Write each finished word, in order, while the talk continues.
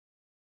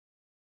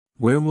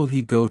Where will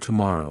he go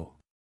tomorrow?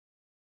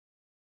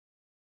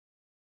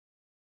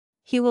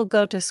 He will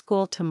go to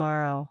school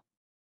tomorrow.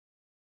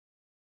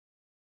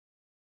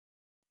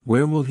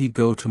 Where will he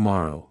go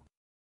tomorrow?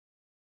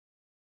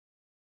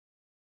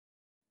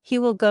 He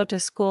will go to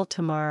school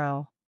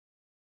tomorrow.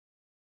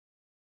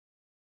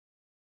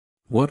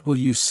 What will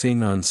you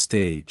sing on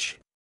stage?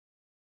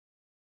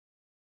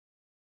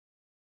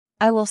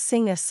 I will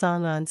sing a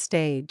song on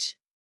stage.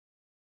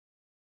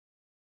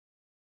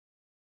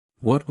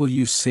 What will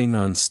you sing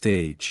on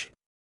stage?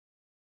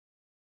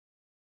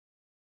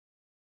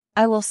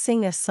 I will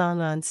sing a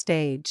song on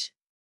stage.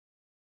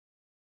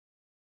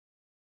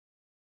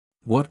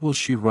 What will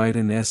she write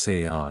an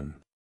essay on?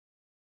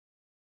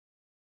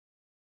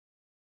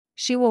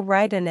 She will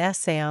write an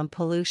essay on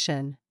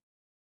pollution.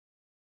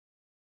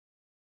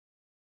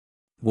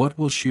 What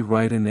will she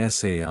write an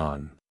essay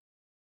on?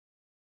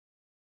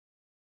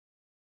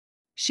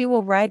 She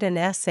will write an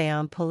essay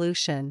on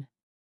pollution.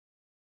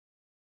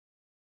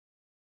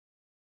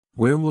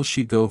 Where will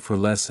she go for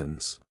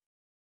lessons?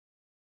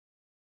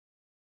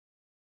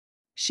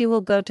 She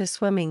will go to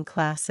swimming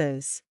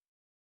classes.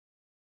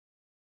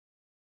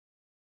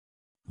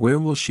 Where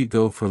will she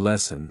go for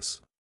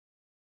lessons?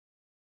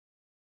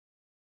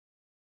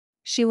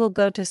 She will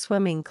go to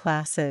swimming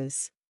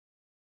classes.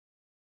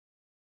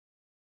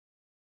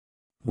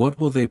 What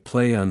will they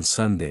play on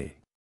Sunday?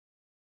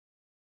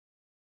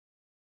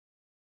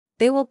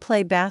 They will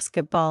play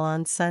basketball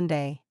on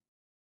Sunday.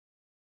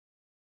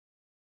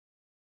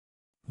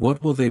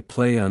 What will they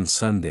play on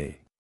Sunday?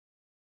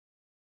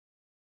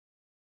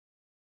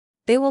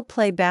 They will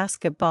play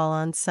basketball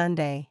on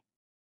Sunday.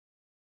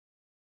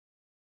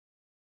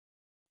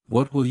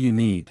 What will you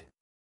need?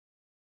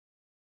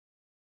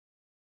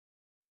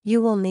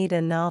 You will need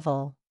a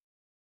novel.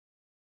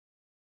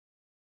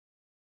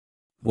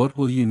 What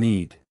will you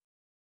need?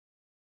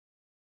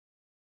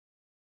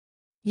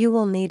 You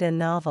will need a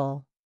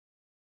novel.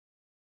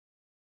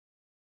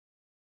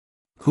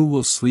 Who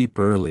will sleep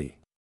early?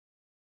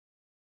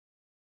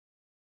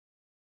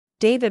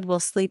 David will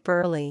sleep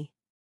early.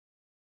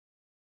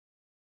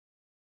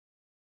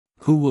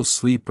 Who will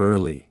sleep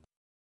early?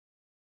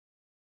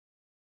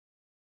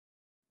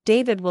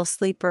 David will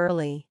sleep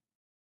early.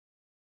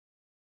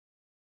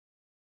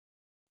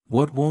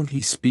 What won't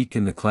he speak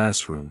in the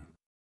classroom?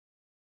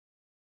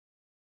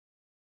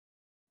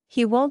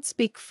 He won't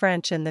speak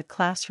French in the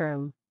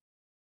classroom.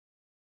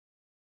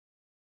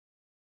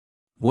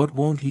 What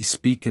won't he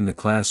speak in the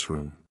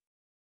classroom?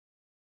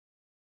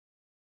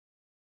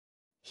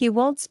 He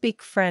won't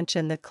speak French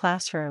in the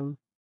classroom.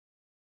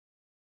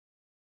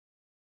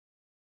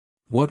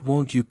 What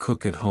won't you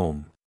cook at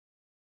home?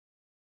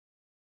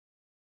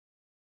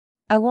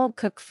 I won't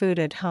cook food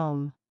at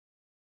home.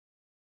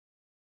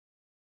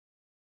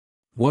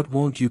 What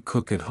won't you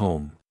cook at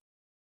home?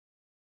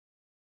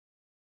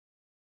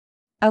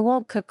 I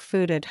won't cook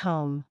food at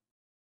home.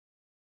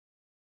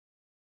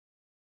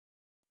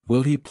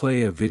 Will he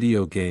play a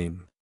video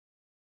game?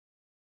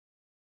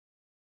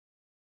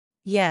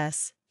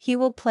 Yes, he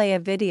will play a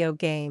video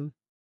game.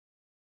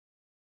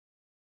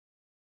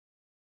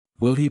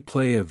 Will he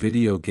play a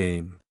video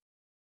game?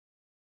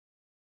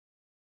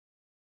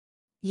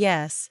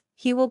 Yes,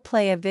 he will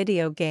play a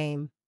video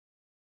game.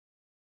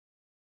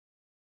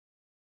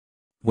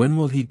 When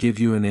will he give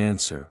you an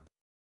answer?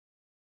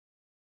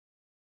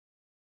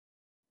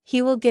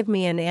 He will give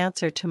me an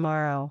answer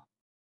tomorrow.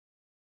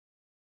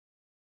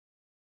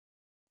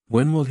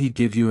 When will he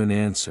give you an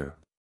answer?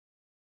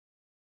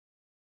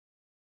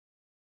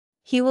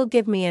 He will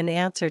give me an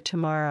answer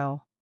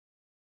tomorrow.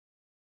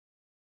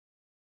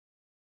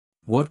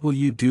 What will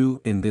you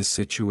do in this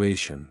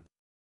situation?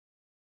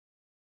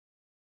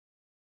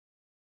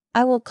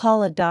 I will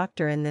call a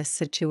doctor in this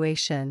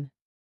situation.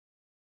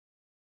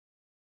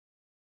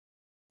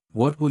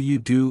 What will you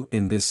do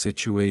in this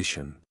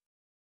situation?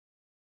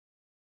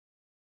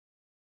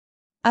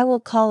 I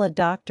will call a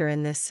doctor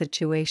in this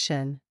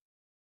situation.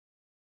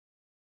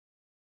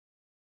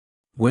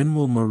 When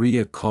will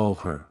Maria call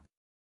her?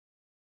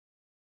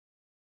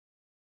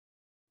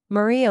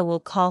 Maria will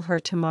call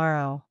her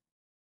tomorrow.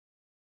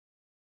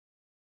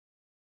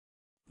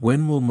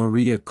 When will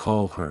Maria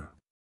call her?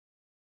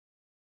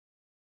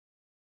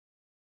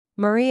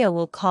 Maria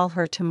will call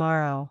her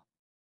tomorrow.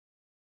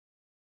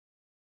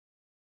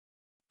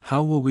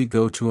 How will we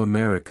go to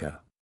America?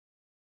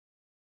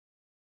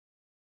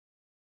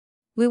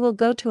 We will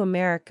go to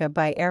America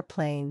by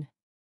airplane.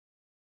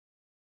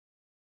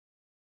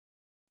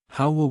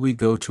 How will we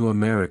go to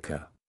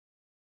America?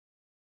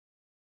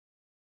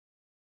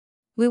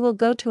 We will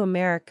go to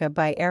America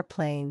by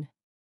airplane.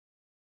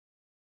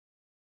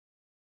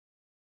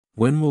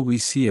 When will we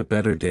see a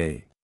better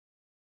day?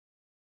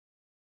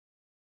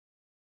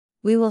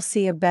 We will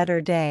see a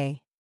better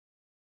day.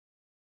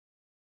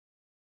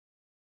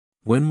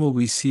 When will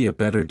we see a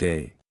better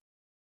day?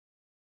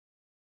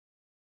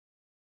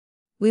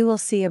 We will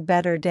see a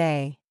better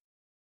day.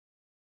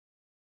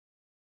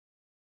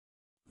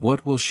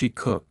 What will she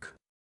cook?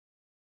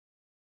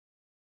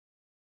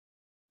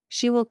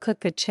 She will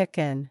cook a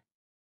chicken.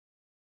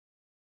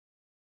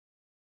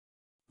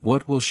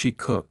 What will she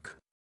cook?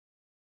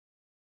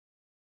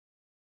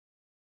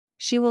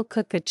 She will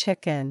cook a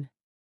chicken.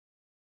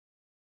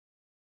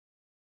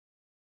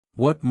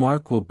 What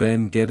mark will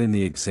Ben get in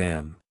the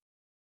exam?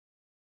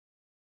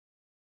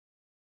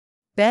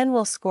 Ben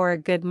will score a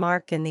good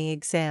mark in the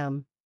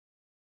exam.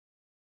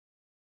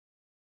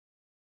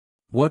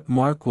 What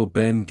mark will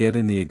Ben get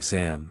in the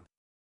exam?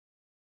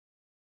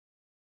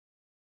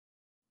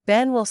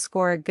 Ben will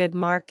score a good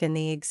mark in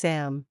the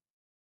exam.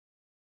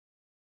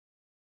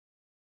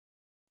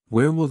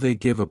 Where will they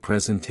give a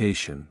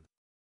presentation?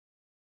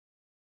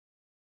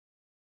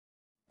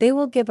 They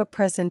will give a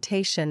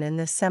presentation in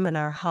the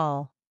seminar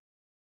hall.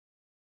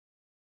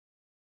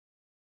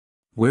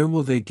 Where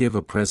will they give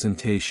a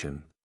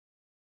presentation?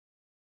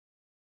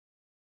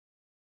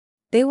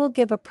 They will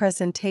give a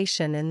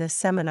presentation in the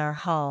seminar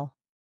hall.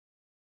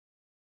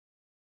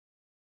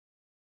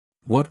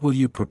 What will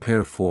you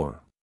prepare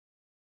for?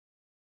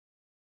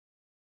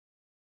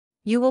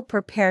 You will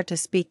prepare to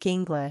speak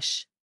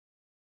English.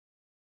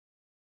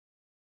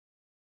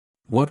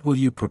 What will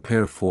you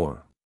prepare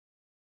for?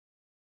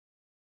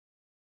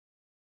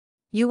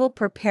 You will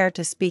prepare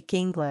to speak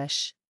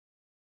English.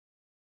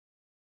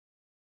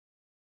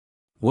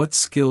 What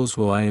skills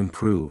will I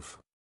improve?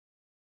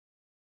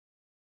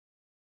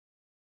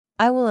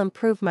 I will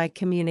improve my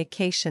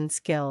communication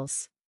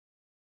skills.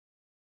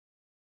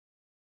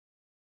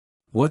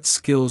 What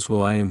skills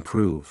will I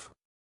improve?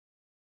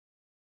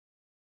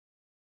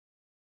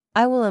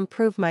 I will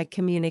improve my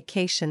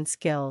communication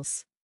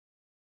skills.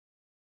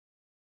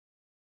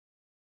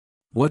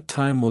 What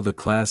time will the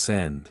class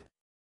end?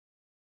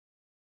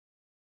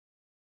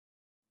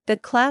 The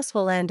class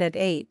will end at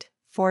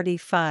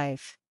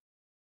 8:45.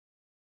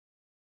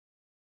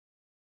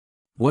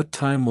 What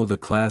time will the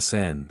class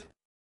end?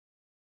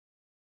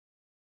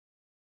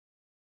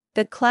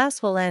 The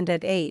class will end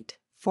at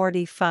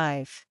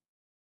 8:45.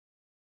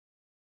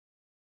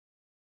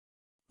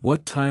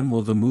 What time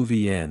will the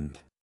movie end?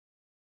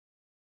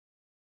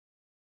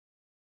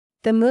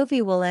 The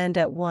movie will end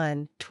at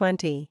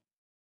 1:20.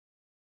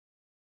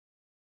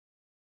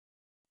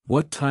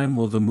 What time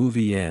will the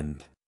movie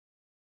end?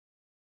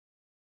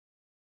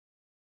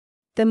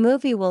 The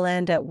movie will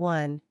end at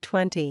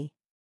 1:20.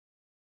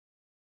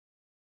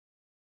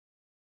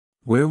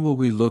 Where will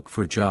we look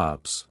for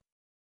jobs?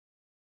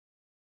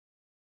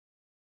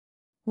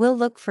 We'll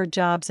look for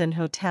jobs in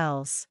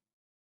hotels.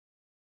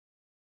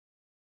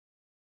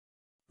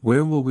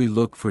 Where will we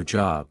look for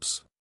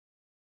jobs?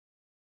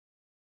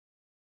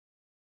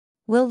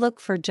 We'll look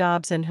for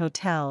jobs in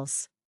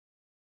hotels.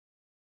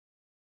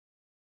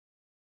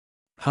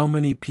 How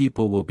many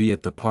people will be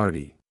at the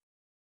party?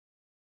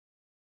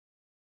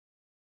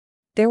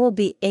 There will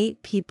be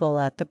 8 people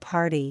at the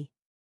party.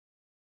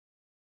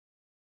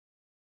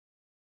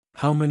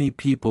 How many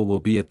people will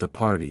be at the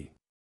party?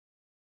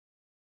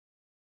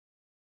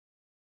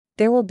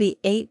 There will be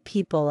 8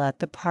 people at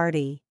the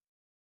party.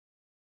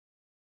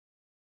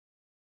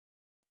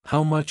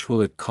 How much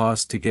will it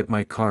cost to get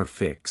my car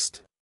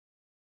fixed?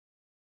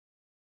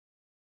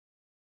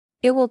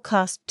 It will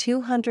cost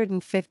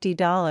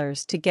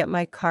 $250 to get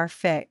my car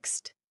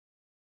fixed.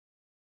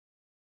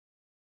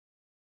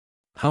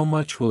 How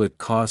much will it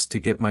cost to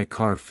get my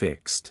car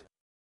fixed?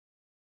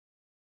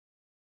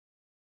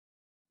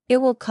 It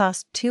will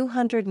cost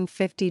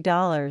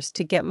 $250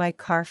 to get my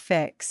car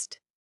fixed.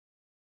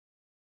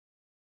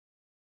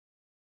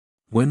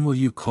 When will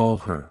you call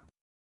her?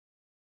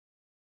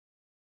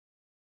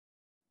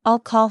 I'll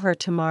call her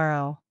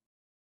tomorrow.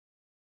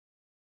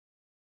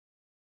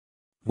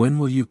 When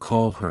will you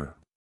call her?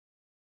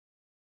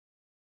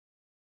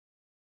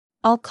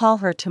 I'll call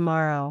her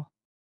tomorrow.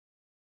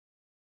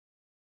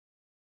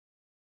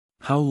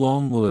 How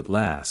long will it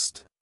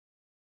last?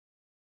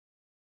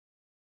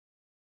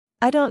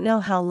 I don't know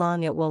how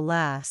long it will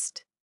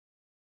last.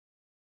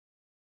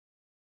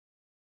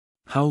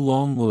 How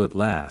long will it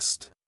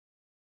last?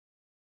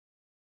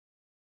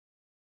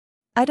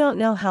 I don't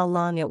know how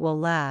long it will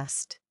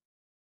last.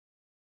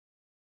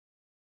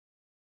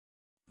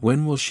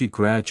 When will she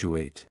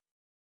graduate?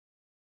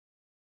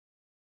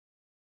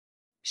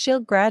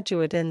 She'll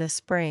graduate in the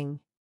spring.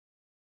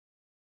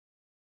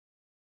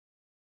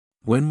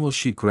 When will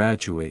she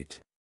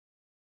graduate?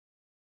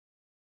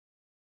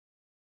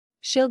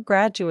 She'll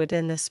graduate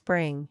in the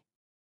spring.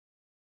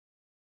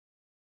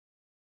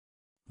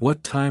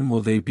 What time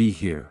will they be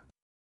here?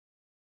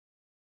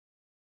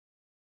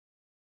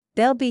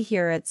 They'll be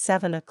here at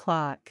 7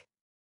 o'clock.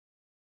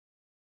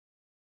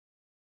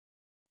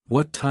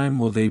 What time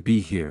will they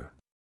be here?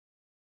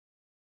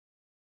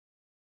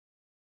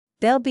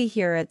 They'll be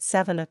here at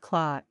 7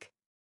 o'clock.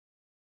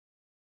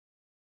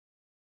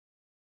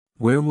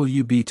 Where will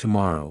you be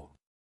tomorrow?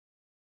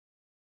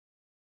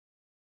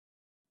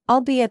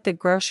 I'll be at the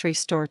grocery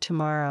store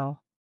tomorrow.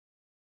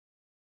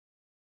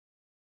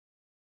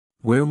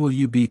 Where will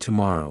you be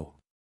tomorrow?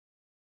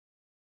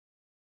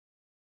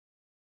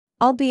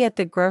 I'll be at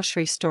the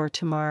grocery store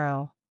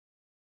tomorrow.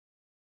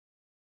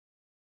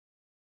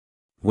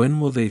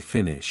 When will they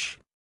finish?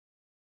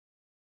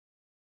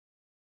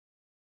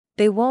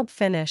 They won't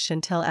finish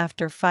until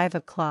after 5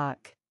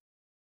 o'clock.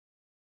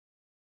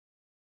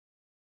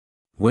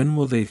 When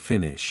will they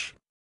finish?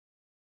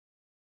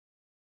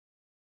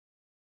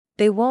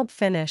 They won't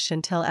finish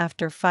until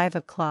after 5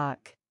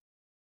 o'clock.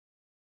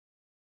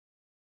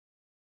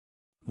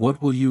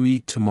 What will you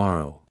eat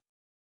tomorrow?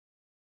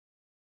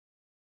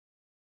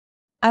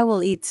 I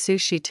will eat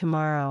sushi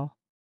tomorrow.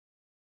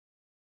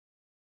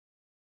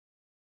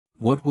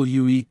 What will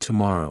you eat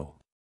tomorrow?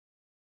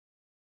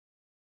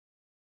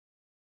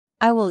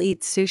 I will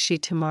eat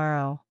sushi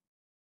tomorrow.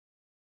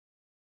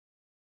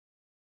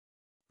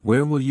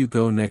 Where will you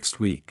go next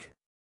week?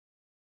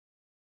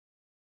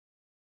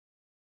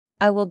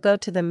 I will go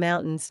to the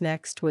mountains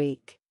next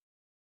week.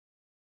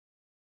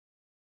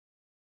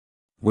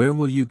 Where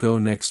will you go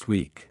next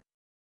week?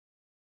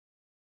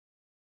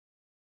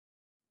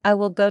 I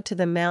will go to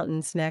the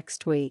mountains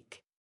next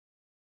week.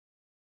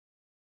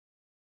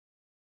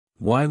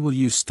 Why will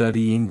you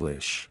study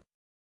English?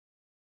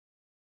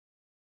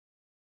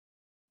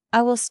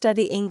 I will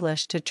study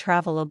English to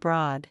travel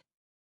abroad.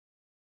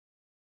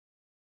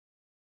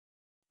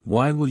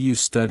 Why will you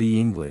study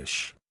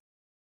English?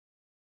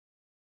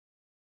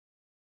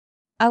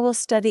 I will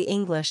study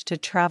English to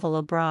travel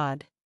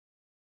abroad.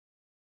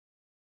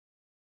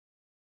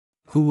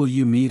 Who will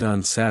you meet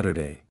on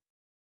Saturday?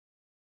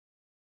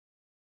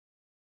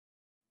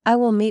 I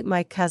will meet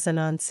my cousin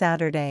on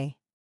Saturday.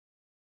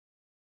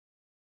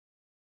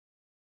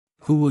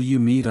 Who will you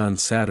meet on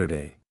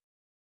Saturday?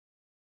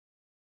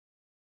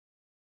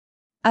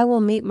 I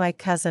will meet my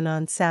cousin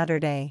on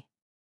Saturday.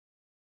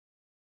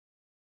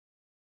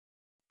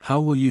 How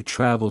will you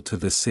travel to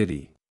the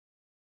city?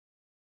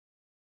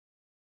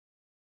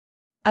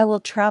 I will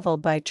travel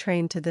by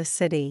train to the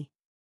city.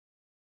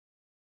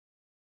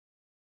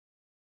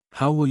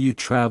 How will you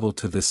travel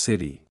to the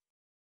city?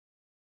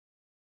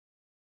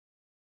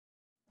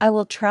 I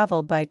will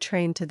travel by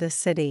train to the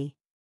city.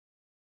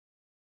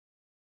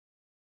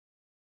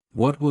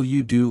 What will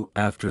you do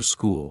after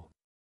school?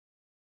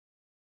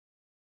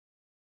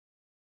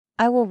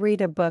 I will read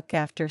a book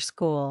after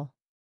school.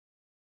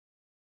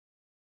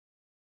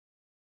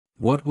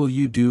 What will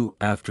you do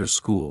after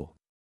school?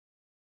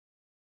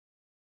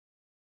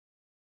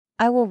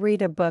 I will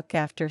read a book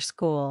after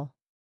school.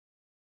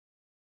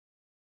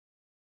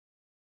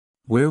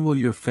 Where will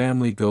your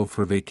family go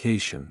for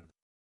vacation?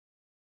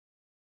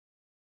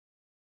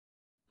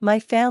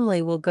 My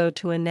family will go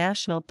to a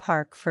national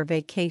park for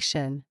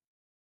vacation.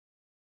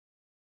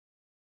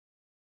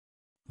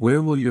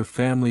 Where will your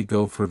family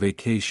go for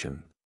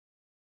vacation?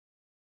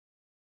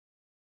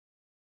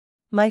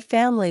 My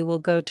family will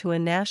go to a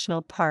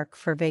national park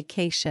for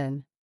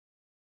vacation.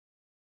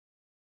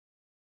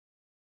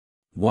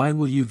 Why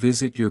will you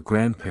visit your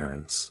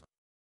grandparents?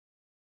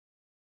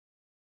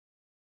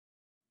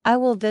 I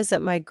will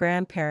visit my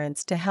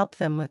grandparents to help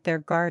them with their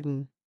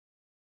garden.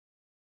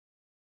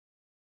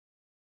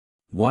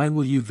 Why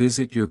will you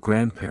visit your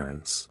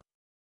grandparents?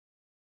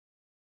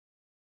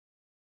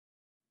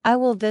 I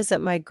will visit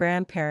my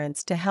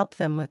grandparents to help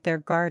them with their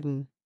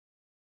garden.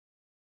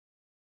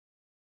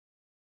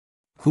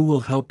 Who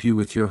will help you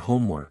with your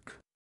homework?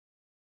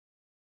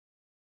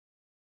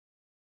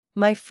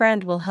 My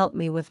friend will help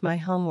me with my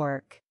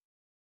homework.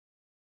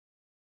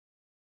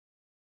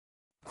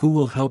 Who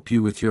will help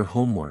you with your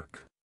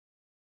homework?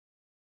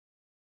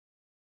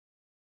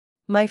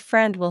 My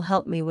friend will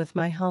help me with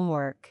my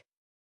homework.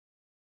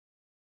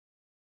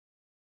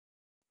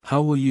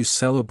 How will you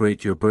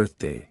celebrate your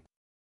birthday?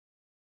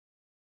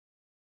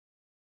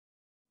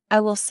 I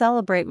will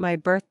celebrate my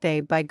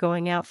birthday by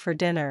going out for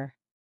dinner.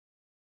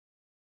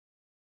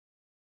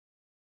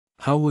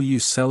 How will you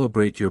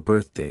celebrate your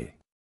birthday?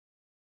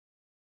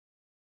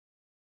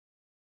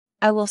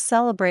 I will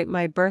celebrate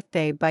my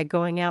birthday by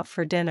going out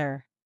for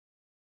dinner.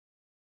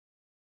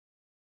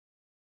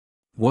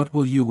 What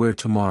will you wear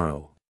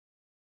tomorrow?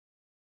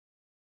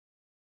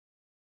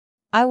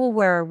 I will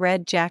wear a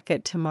red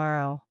jacket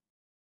tomorrow.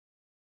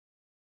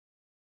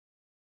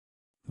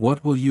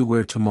 What will you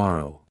wear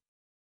tomorrow?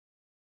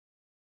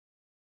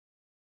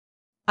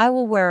 I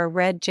will wear a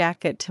red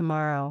jacket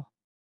tomorrow.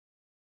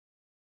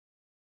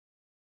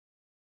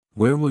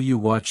 Where will you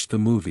watch the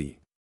movie?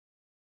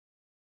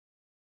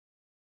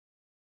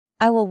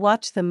 I will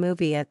watch the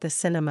movie at the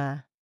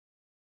cinema.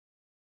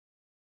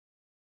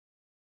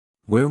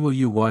 Where will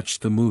you watch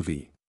the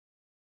movie?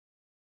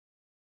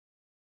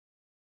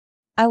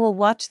 I will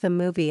watch the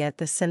movie at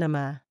the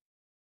cinema.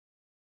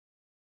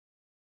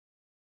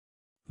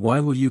 Why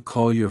will you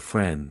call your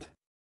friend?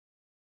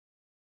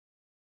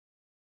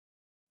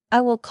 I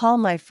will call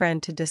my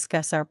friend to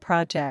discuss our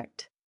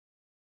project.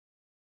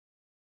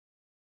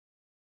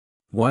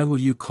 Why will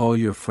you call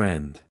your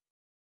friend?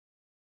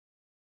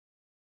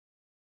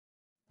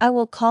 I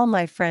will call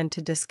my friend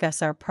to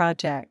discuss our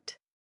project.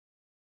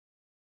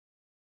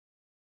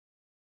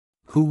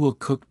 Who will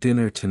cook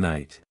dinner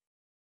tonight?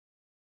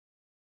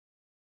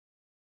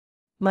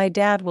 My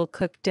dad will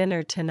cook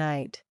dinner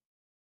tonight.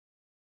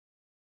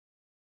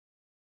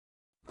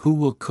 Who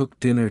will cook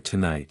dinner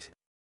tonight?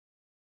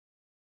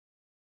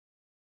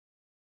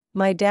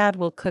 My dad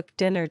will cook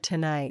dinner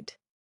tonight.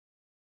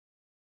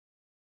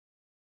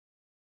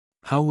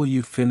 How will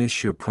you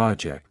finish your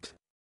project?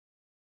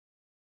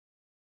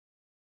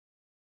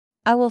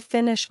 I will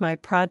finish my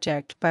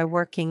project by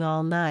working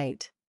all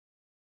night.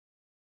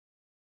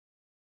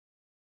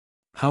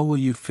 How will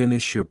you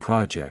finish your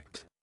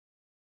project?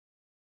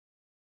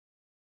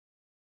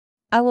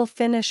 I will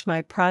finish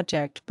my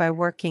project by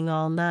working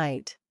all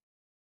night.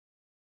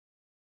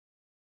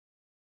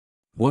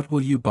 What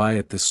will you buy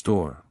at the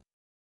store?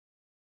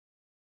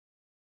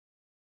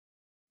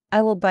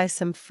 I will buy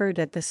some fruit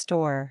at the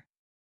store.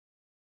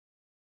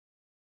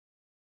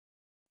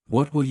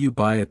 What will you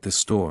buy at the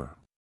store?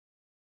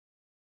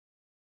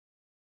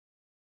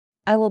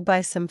 I will buy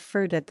some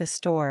fruit at the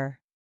store.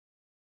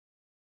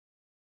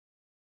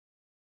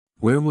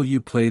 Where will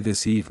you play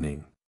this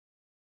evening?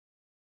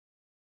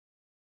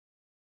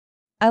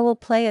 I will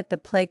play at the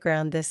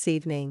playground this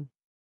evening.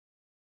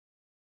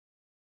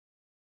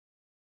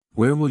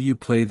 Where will you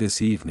play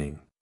this evening?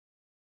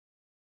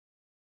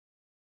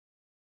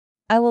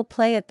 I will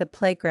play at the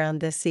playground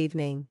this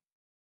evening.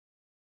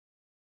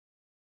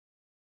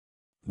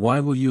 Why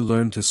will you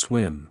learn to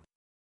swim?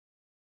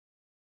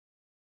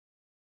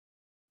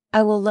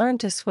 I will learn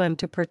to swim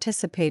to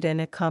participate in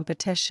a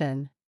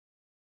competition.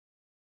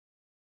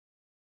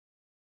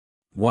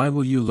 Why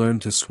will you learn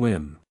to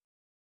swim?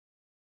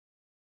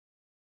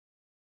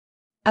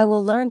 I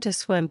will learn to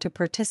swim to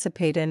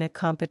participate in a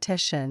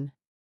competition.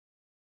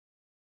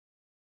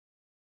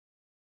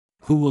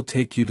 Who will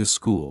take you to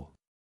school?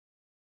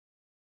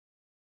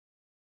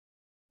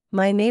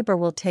 My neighbor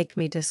will take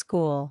me to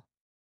school.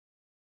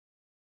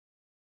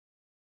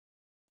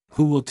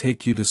 Who will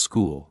take you to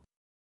school?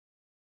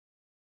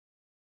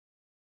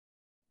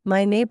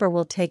 My neighbor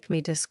will take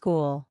me to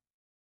school.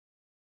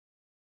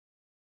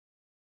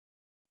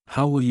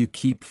 How will you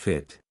keep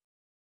fit?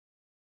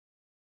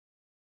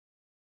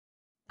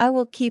 I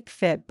will keep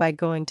fit by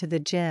going to the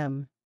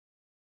gym.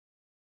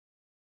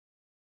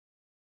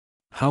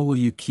 How will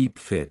you keep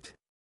fit?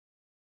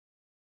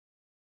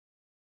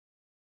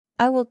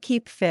 I will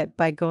keep fit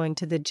by going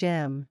to the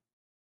gym.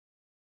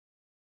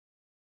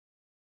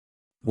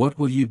 What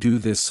will you do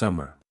this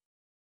summer?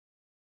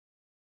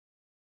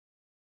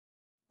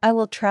 I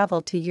will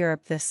travel to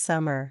Europe this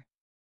summer.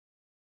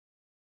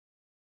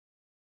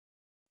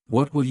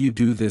 What will you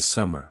do this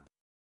summer?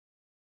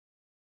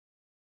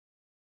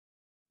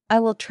 I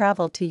will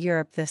travel to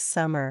Europe this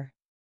summer.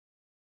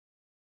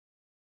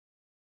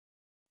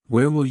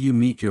 Where will you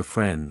meet your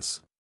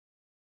friends?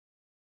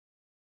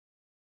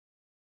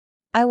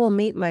 I will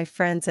meet my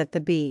friends at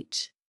the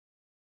beach.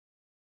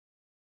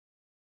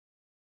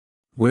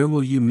 Where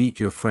will you meet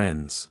your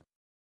friends?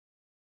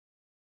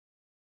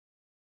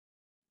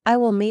 I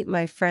will meet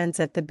my friends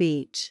at the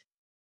beach.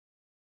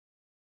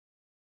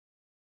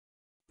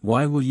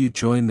 Why will you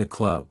join the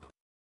club?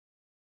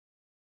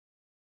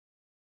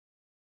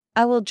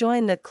 I will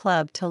join the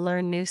club to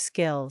learn new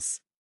skills.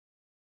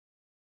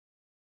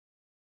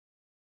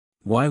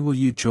 Why will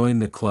you join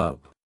the club?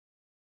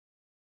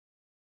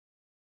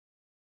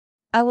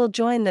 I will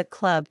join the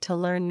club to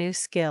learn new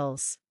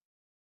skills.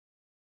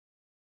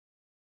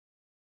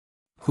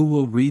 Who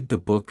will read the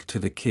book to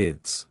the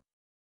kids?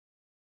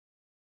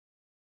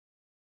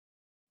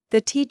 The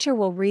teacher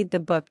will read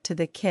the book to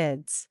the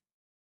kids.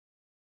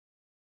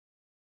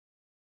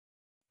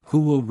 Who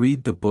will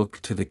read the book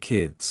to the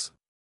kids?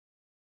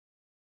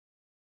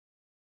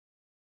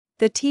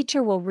 The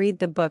teacher will read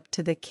the book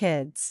to the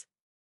kids.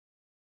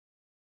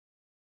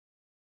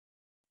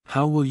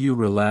 How will you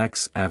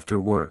relax after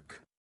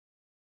work?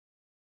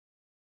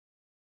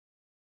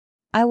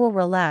 I will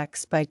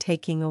relax by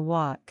taking a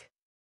walk.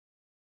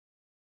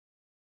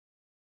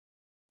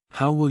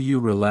 How will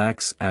you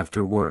relax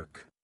after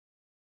work?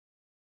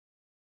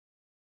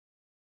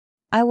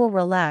 I will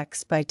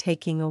relax by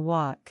taking a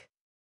walk.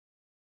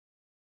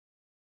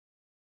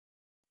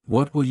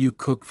 What will you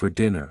cook for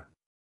dinner?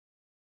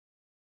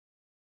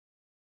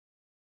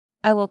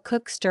 I will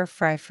cook stir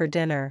fry for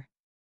dinner.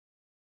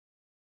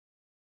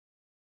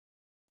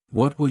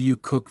 What will you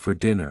cook for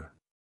dinner?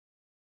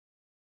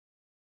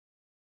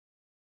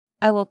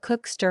 I will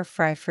cook stir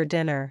fry for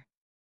dinner.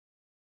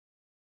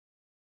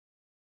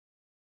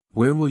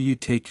 Where will you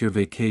take your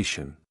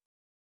vacation?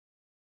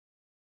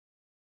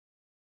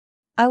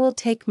 I will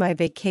take my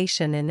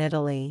vacation in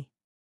Italy.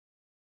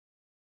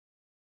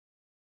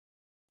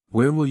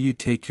 Where will you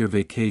take your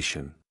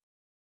vacation?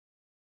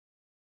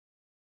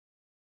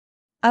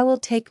 I will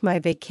take my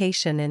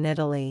vacation in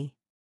Italy.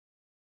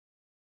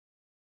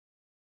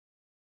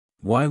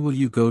 Why will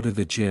you go to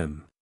the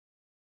gym?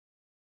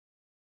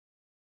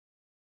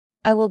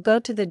 I will go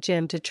to the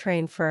gym to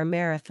train for a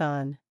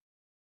marathon.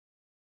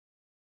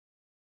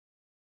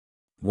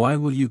 Why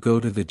will you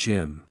go to the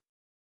gym?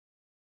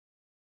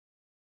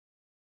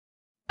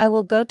 I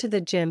will go to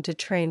the gym to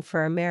train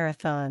for a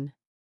marathon.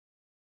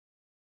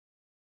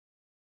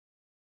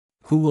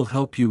 Who will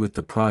help you with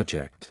the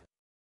project?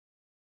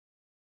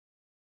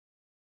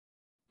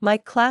 My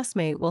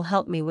classmate will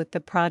help me with the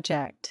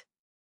project.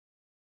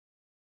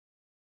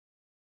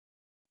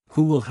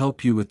 Who will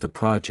help you with the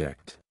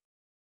project?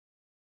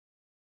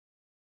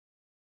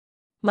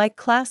 My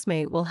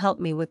classmate will help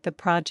me with the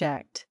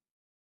project.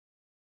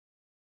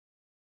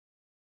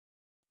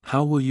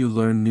 How will you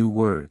learn new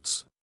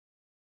words?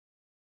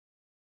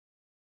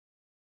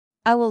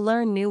 I will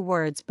learn new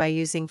words by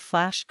using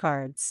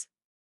flashcards.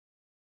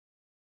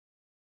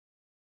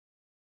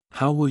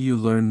 How will you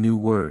learn new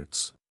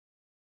words?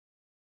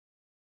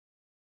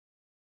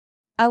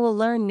 I will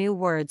learn new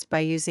words by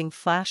using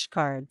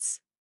flashcards.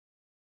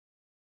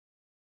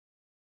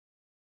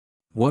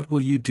 What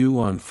will you do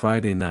on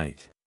Friday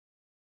night?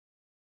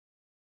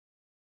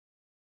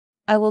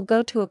 I will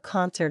go to a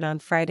concert on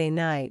Friday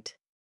night.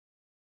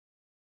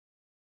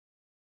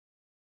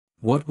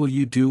 What will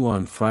you do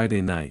on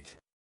Friday night?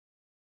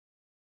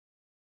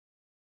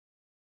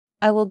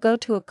 I will go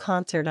to a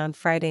concert on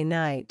Friday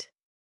night.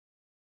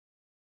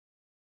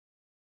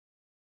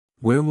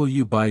 Where will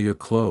you buy your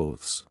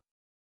clothes?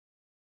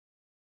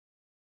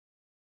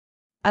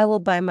 I will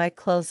buy my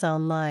clothes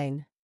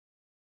online.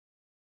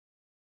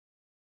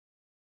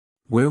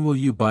 Where will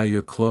you buy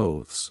your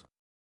clothes?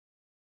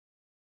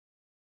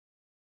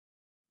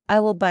 I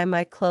will buy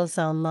my clothes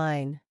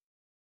online.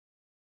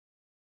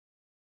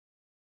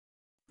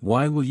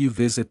 Why will you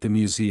visit the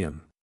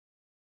museum?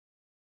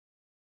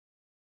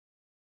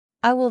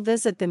 I will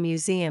visit the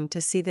museum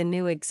to see the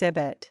new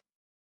exhibit.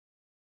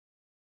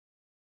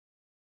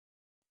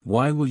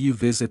 Why will you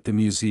visit the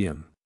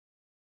museum?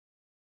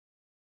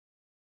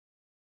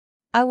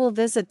 I will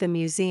visit the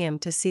museum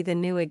to see the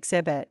new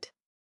exhibit.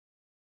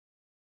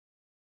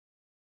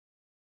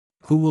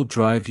 Who will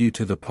drive you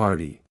to the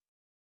party?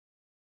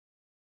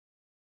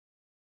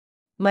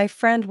 My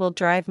friend will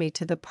drive me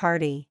to the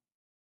party.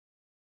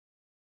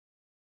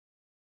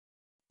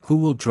 Who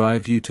will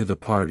drive you to the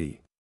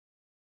party?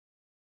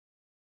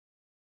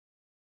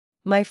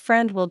 My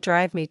friend will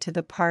drive me to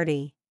the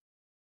party.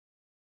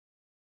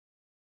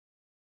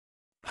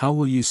 How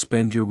will you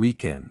spend your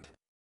weekend?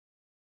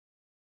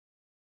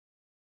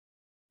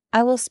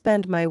 I will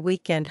spend my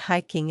weekend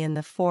hiking in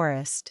the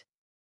forest.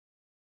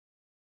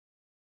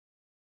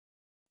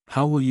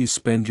 How will you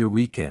spend your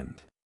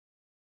weekend?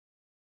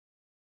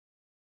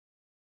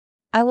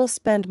 I will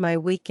spend my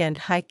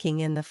weekend hiking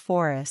in the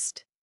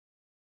forest.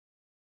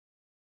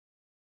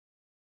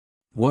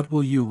 What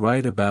will you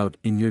write about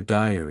in your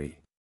diary?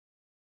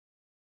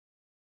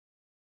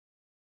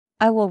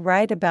 I will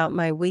write about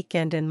my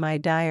weekend in my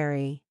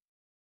diary.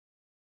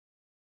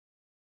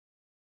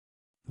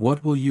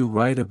 What will you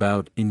write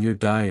about in your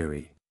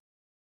diary?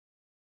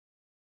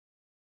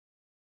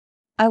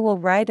 I will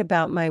write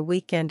about my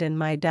weekend in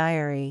my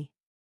diary.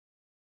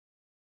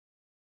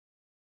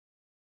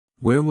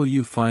 Where will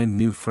you find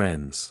new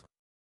friends?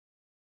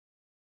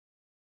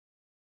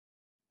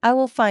 I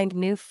will find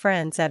new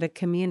friends at a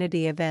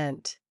community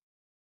event.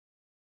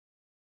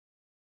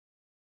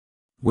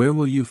 Where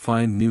will you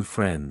find new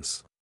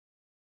friends?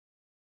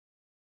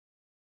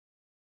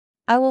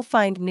 I will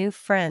find new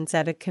friends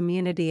at a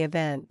community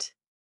event.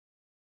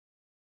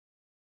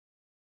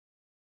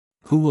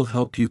 Who will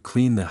help you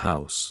clean the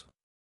house?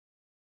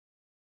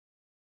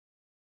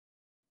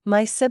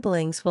 My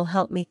siblings will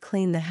help me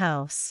clean the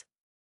house.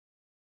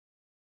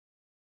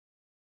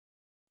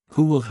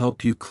 Who will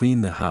help you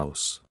clean the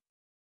house?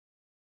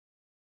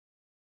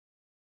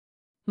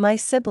 My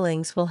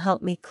siblings will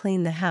help me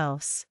clean the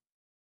house.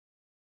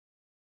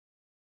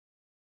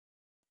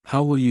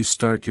 How will you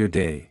start your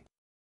day?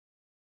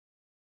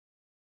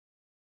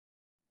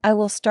 I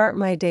will start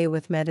my day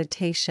with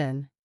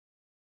meditation.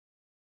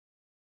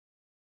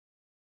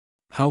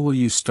 How will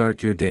you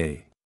start your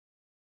day?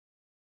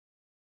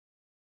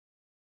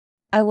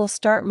 I will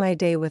start my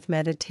day with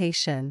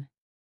meditation.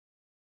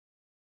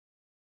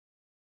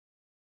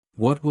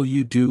 What will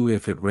you do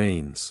if it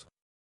rains?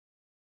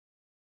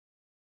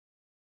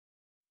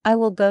 I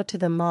will go to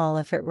the mall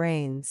if it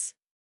rains.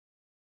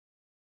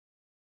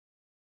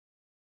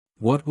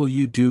 What will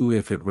you do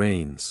if it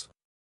rains?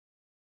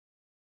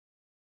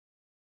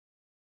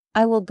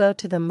 I will go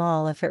to the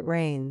mall if it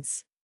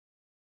rains.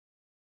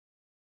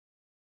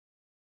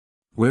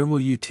 Where will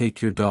you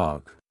take your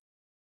dog?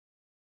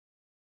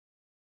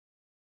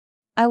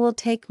 I will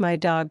take my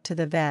dog to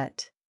the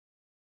vet.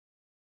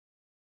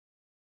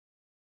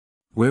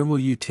 Where will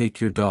you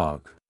take your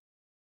dog?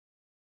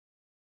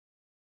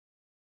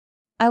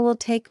 I will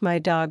take my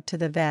dog to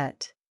the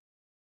vet.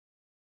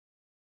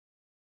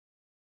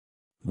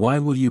 Why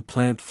will you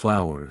plant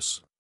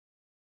flowers?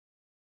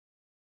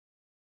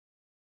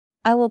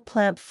 I will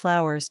plant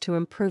flowers to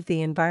improve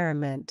the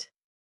environment.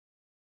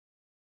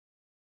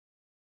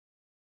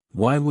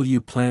 Why will you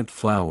plant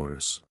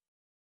flowers?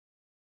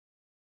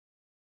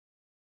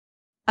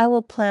 I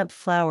will plant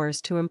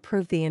flowers to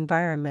improve the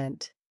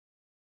environment.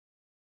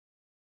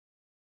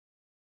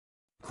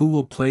 Who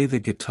will play the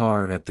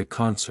guitar at the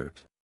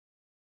concert?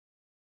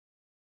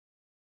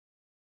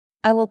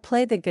 I will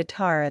play the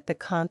guitar at the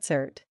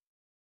concert.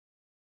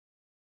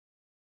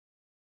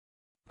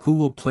 Who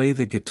will play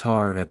the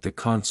guitar at the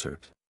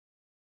concert?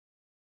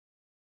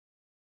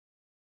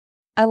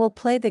 I will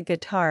play the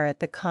guitar at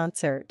the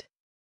concert.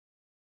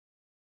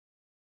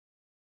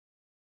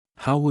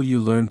 How will you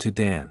learn to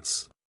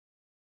dance?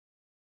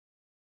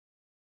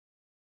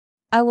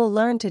 I will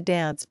learn to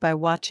dance by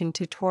watching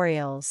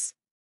tutorials.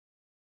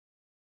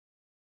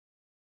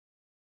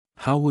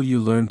 How will you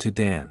learn to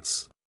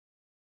dance?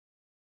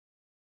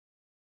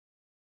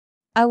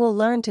 I will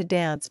learn to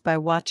dance by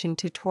watching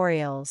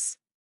tutorials.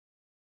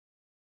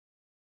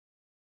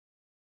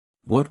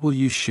 What will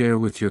you share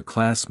with your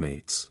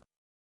classmates?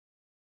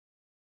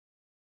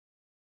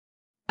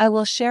 I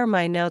will share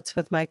my notes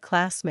with my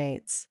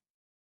classmates.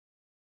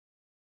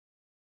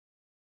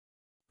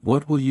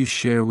 What will you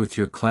share with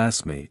your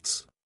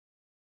classmates?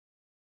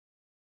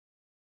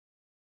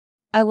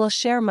 I will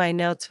share my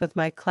notes with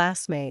my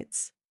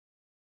classmates.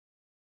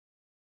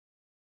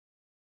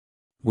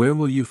 Where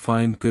will you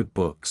find good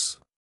books?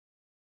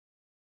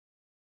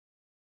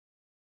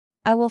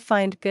 I will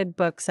find good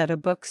books at a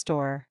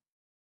bookstore.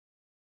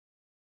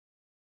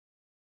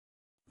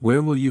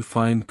 Where will you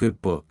find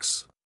good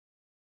books?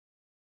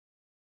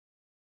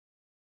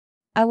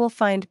 I will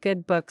find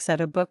good books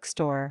at a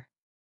bookstore.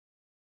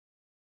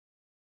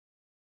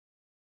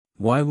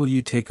 Why will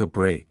you take a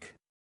break?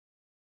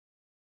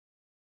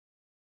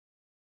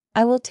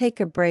 I will take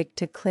a break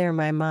to clear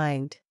my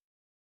mind.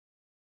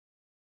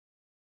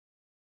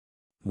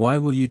 Why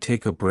will you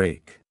take a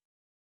break?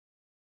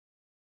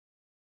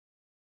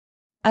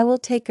 I will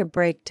take a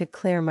break to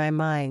clear my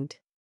mind.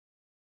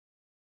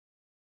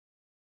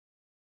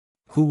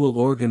 Who will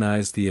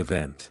organize the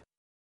event?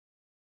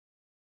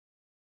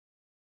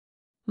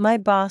 My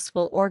boss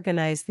will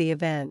organize the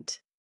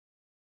event.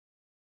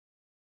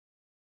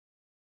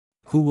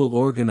 Who will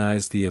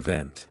organize the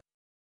event?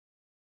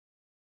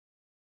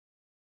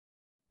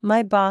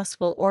 My boss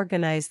will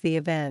organize the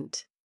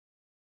event.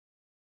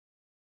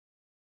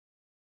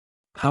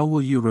 How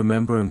will you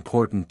remember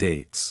important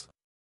dates?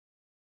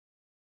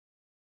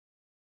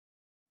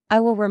 I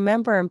will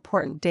remember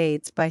important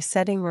dates by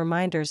setting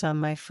reminders on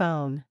my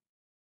phone.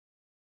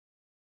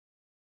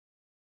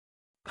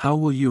 How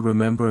will you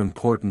remember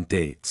important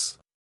dates?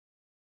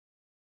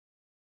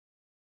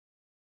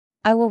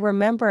 I will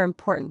remember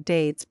important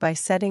dates by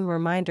setting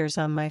reminders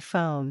on my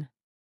phone.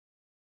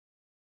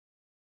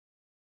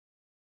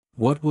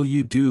 What will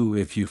you do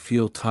if you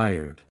feel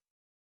tired?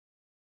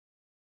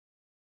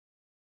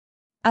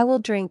 I will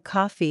drink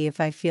coffee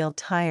if I feel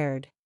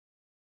tired.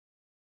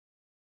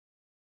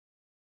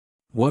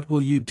 What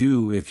will you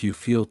do if you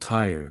feel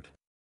tired?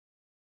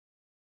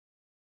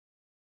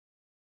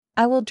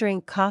 I will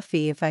drink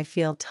coffee if I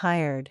feel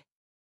tired.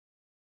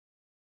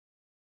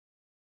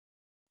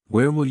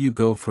 Where will you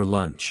go for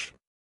lunch?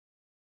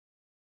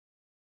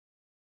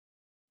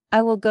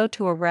 I will go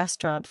to a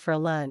restaurant for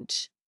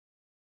lunch.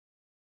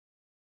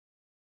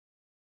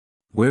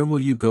 Where will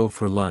you go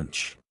for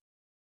lunch?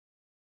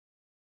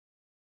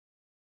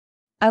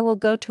 I will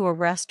go to a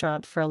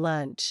restaurant for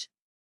lunch.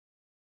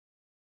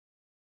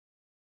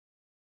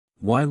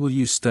 Why will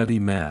you study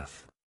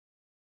math?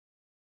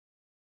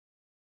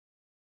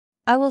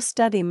 I will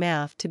study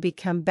math to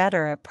become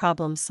better at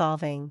problem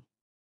solving.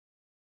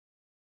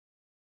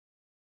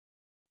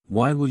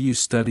 Why will you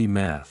study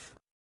math?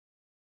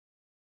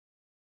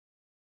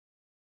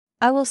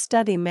 I will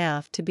study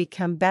math to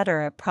become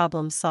better at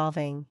problem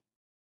solving.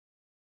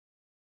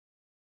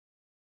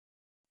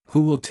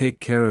 Who will take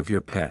care of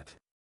your pet?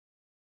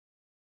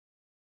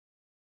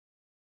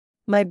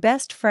 My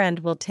best friend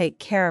will take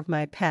care of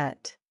my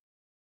pet.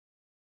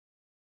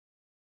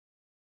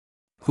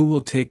 Who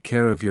will take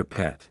care of your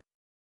pet?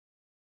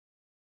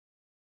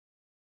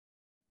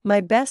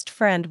 My best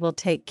friend will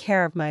take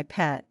care of my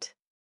pet.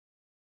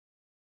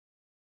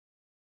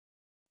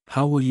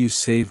 How will you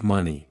save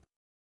money?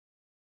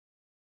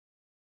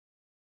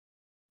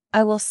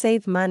 I will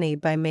save money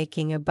by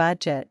making a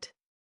budget.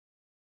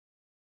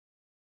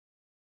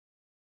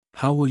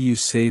 How will you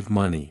save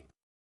money?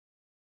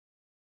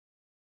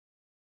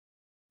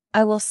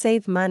 I will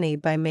save money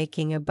by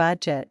making a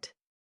budget.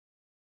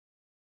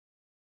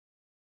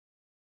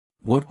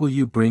 What will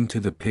you bring to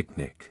the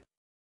picnic?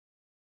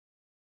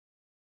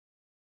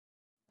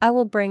 I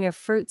will bring a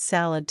fruit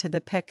salad to the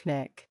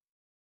picnic.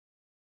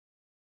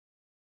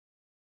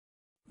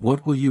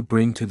 What will you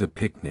bring to the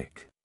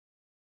picnic?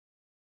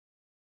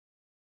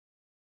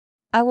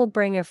 I will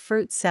bring a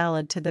fruit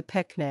salad to the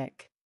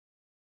picnic.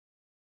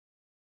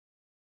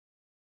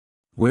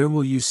 Where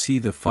will you see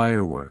the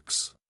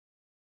fireworks?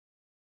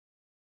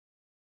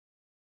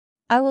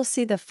 I will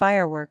see the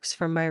fireworks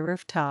from my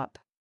rooftop.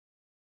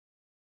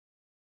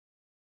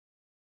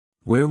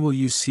 Where will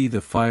you see the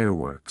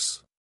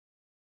fireworks?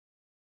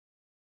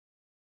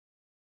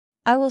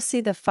 I will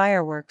see the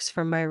fireworks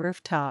from my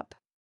rooftop.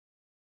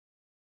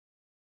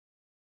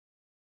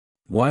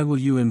 Why will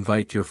you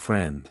invite your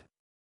friend?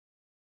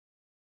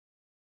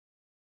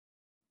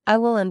 I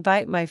will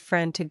invite my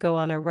friend to go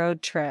on a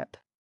road trip.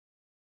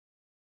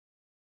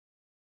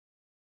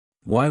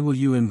 Why will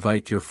you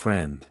invite your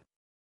friend?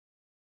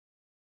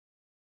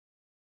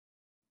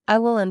 I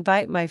will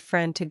invite my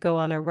friend to go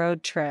on a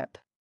road trip.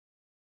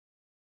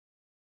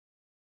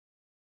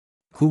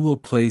 Who will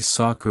play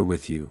soccer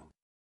with you?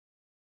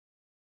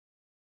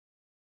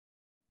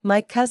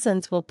 My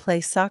cousins will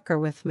play soccer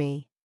with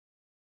me.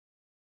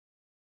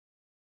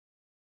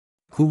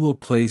 Who will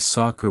play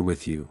soccer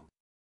with you?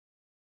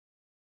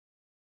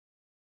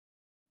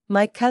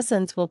 My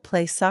cousins will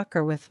play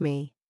soccer with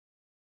me.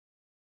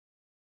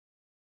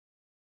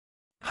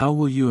 How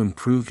will you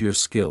improve your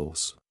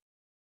skills?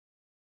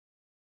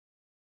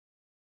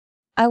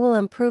 I will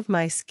improve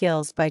my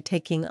skills by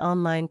taking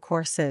online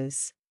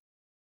courses.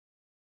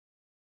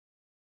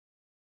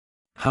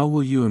 How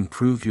will you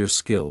improve your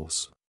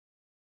skills?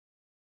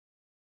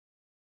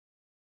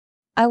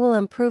 I will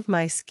improve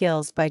my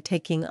skills by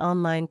taking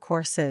online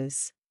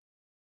courses.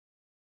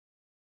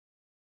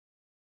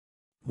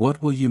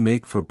 What will you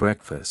make for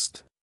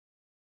breakfast?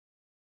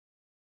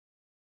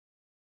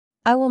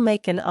 I will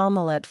make an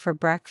omelette for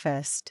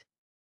breakfast.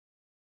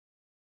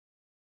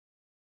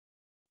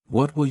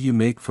 What will you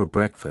make for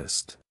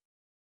breakfast?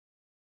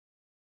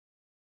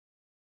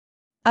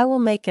 I will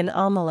make an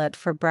omelette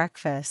for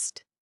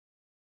breakfast.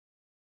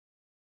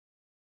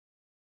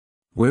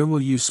 Where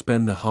will you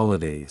spend the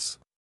holidays?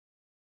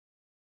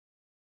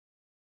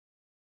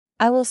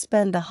 I will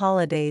spend the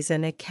holidays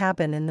in a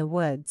cabin in the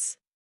woods.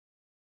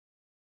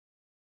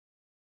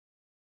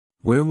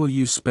 Where will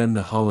you spend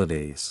the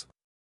holidays?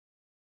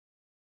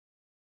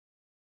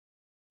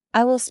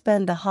 I will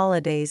spend the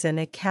holidays in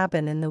a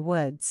cabin in the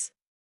woods.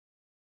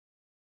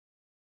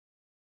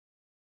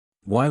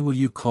 Why will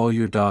you call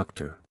your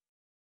doctor?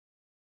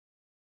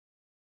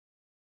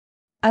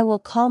 I will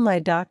call my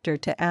doctor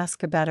to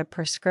ask about a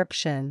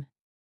prescription.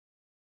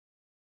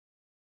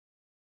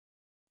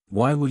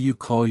 Why will you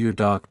call your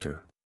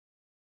doctor?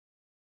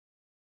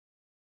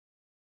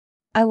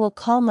 I will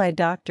call my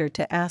doctor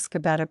to ask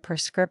about a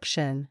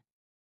prescription.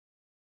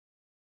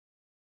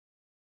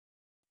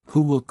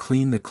 Who will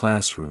clean the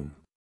classroom?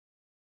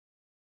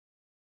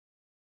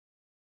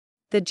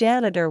 The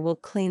janitor will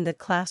clean the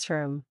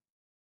classroom.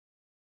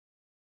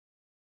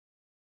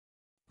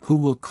 Who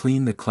will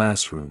clean the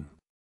classroom?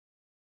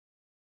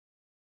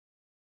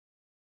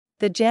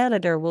 The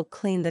janitor will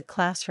clean the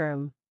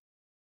classroom.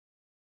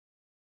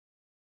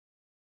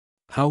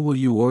 How will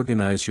you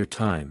organize your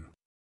time?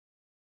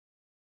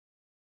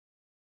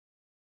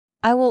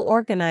 I will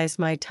organize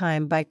my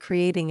time by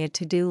creating a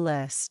to-do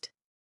list.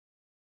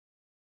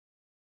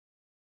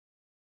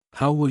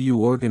 How will you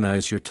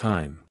organize your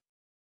time?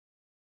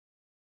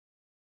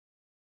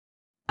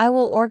 I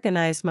will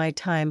organize my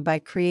time by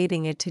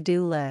creating a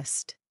to-do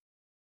list.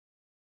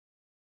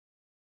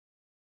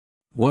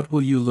 What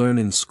will you learn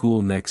in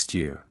school next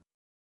year?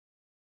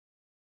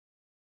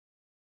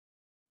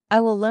 I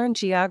will learn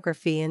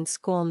geography in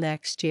school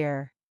next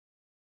year.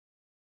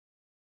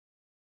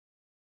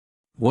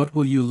 What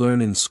will you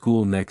learn in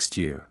school next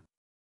year?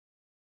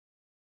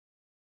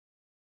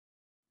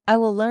 I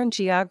will learn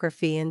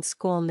geography in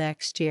school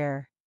next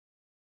year.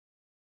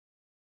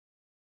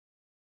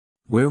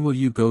 Where will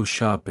you go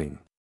shopping?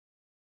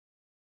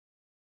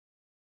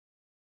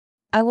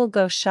 I will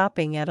go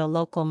shopping at a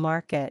local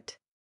market.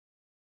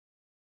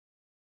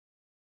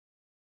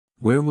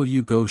 Where will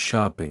you go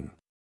shopping?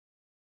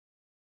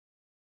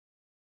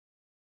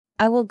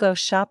 I will go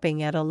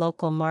shopping at a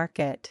local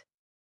market.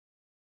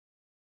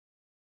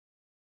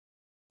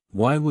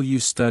 Why will you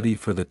study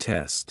for the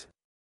test?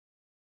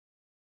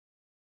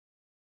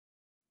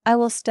 I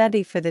will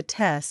study for the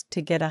test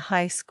to get a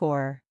high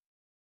score.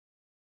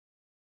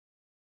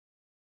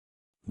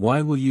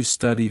 Why will you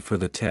study for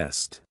the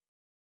test?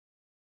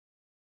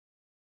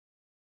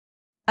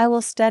 I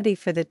will study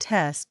for the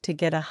test to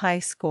get a high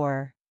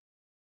score.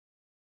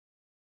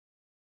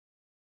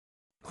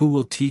 Who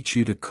will teach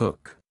you to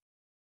cook?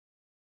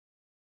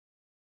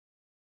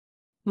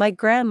 My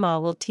grandma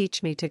will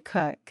teach me to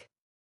cook.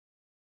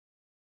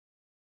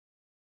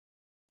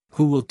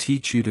 Who will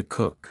teach you to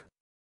cook?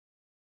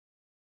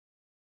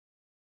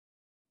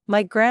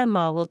 My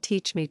grandma will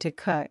teach me to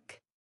cook.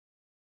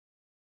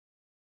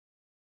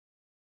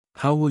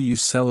 How will you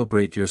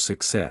celebrate your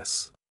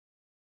success?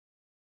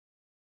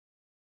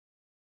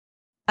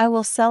 I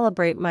will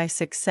celebrate my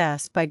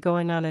success by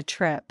going on a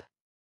trip.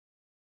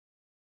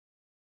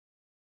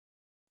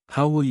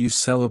 How will you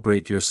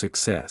celebrate your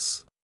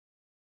success?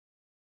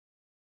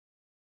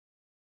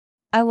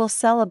 I will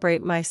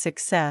celebrate my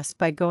success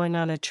by going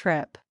on a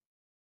trip.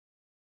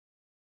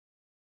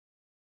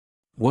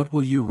 What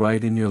will you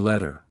write in your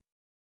letter?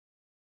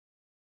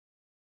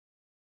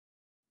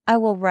 I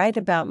will write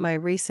about my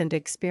recent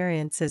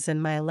experiences in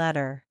my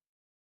letter.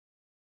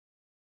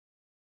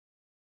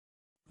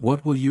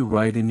 What will you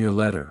write in your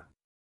letter?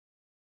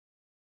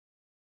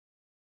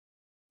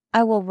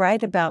 I will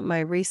write about my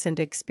recent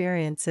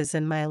experiences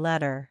in my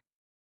letter.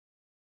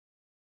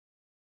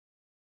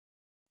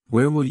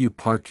 Where will you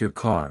park your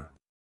car?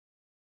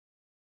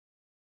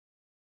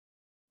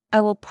 I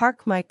will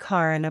park my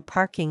car in a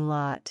parking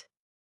lot.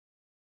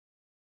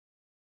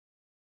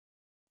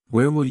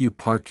 Where will you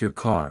park your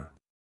car?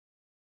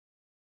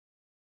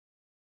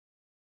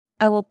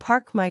 I will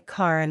park my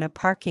car in a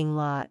parking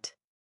lot.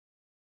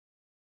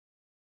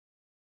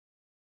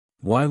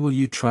 Why will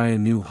you try a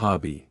new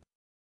hobby?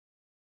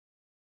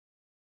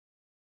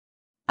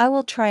 I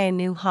will try a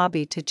new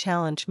hobby to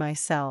challenge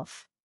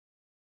myself.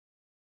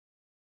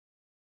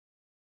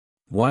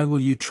 Why will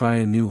you try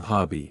a new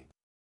hobby?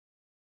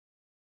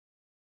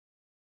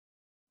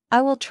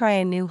 I will try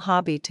a new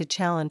hobby to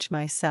challenge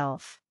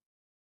myself.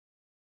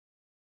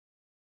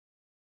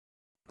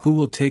 Who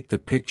will take the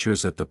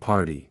pictures at the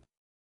party?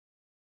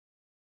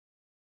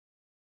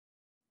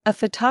 A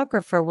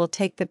photographer will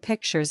take the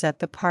pictures at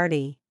the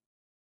party.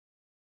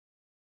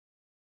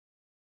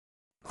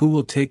 Who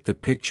will take the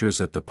pictures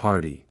at the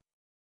party?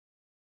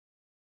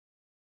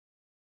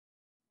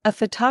 A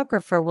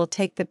photographer will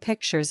take the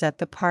pictures at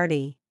the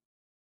party.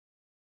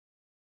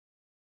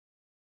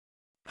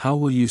 How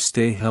will you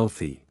stay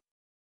healthy?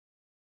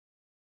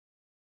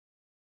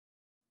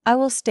 I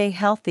will stay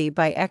healthy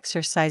by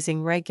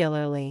exercising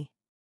regularly.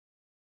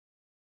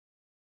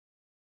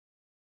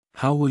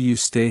 How will you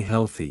stay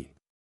healthy?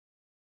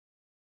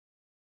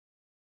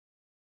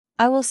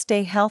 I will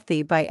stay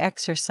healthy by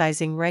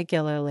exercising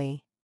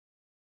regularly.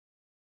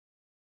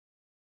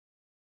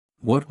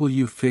 What will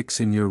you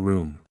fix in your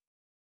room?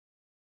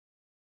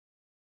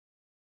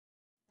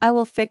 I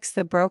will fix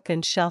the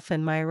broken shelf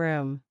in my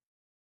room.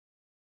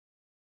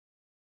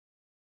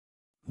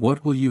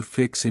 What will you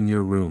fix in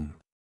your room?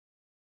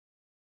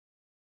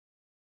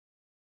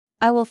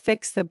 I will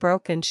fix the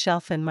broken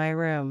shelf in my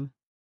room.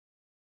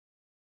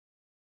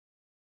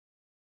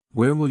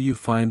 Where will you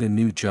find a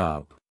new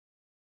job?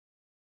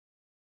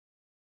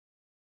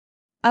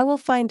 I will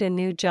find a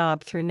new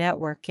job through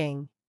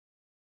networking.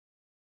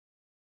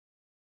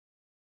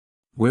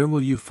 Where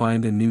will you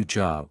find a new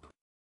job?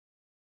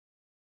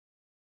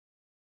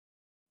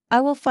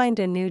 I will find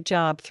a new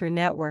job through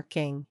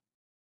networking.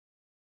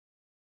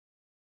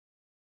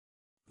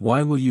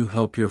 Why will you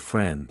help your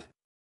friend?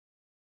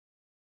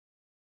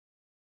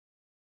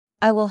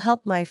 I will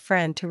help my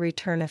friend to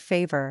return a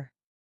favor.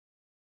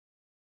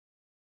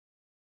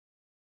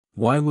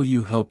 Why will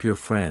you help your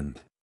friend?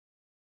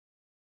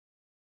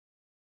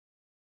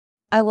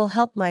 I will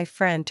help my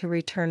friend to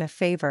return a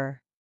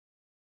favor.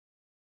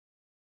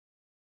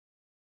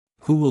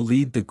 Who will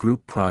lead the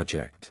group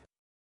project?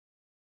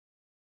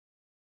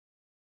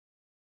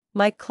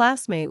 My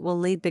classmate will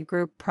lead the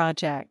group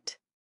project.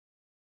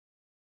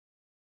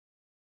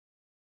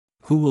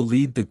 Who will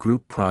lead the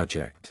group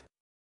project?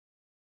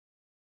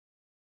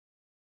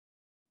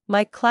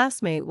 My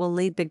classmate will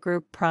lead the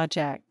group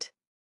project.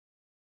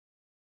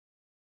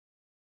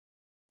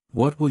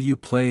 What will you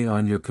play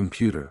on your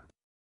computer?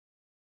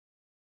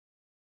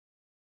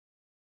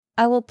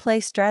 I will play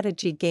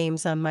strategy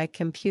games on my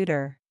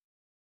computer.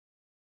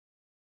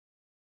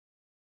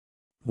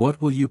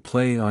 What will you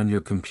play on your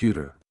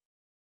computer?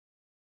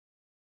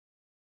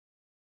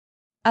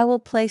 I will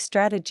play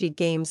strategy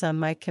games on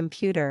my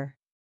computer.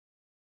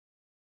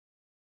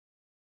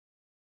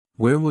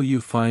 Where will you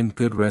find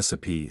good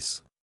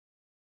recipes?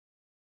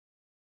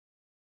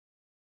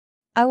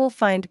 I will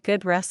find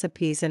good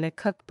recipes in a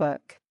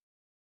cookbook.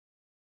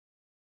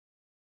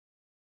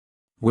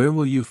 Where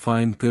will you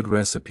find good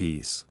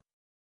recipes?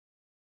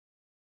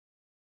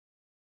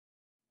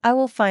 I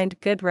will find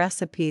good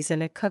recipes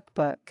in a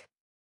cookbook.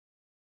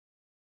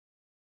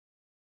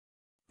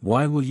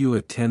 Why will you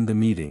attend the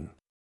meeting?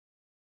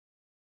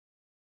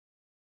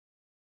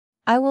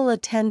 I will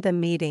attend the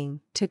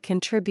meeting to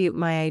contribute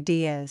my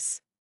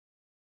ideas.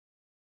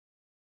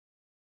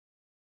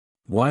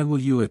 Why will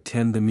you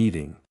attend the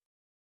meeting?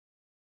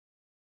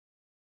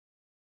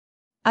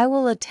 I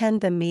will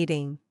attend the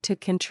meeting to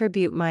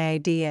contribute my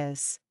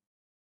ideas.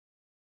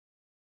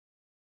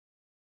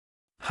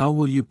 How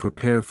will you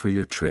prepare for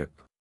your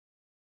trip?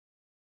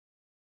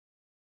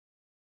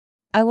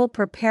 I will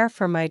prepare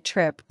for my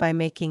trip by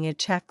making a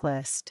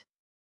checklist.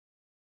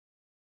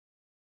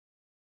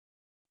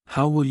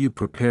 How will you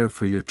prepare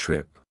for your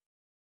trip?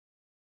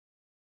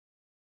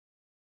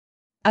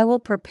 I will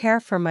prepare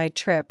for my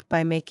trip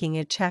by making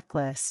a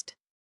checklist.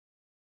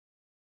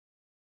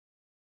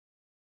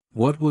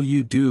 What will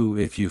you do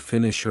if you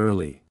finish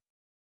early?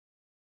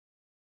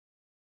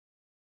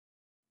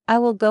 I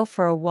will go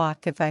for a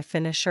walk if I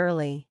finish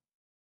early.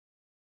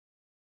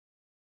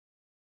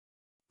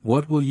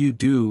 What will you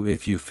do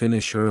if you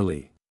finish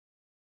early?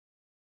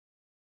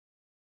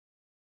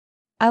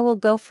 I will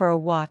go for a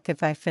walk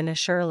if I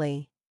finish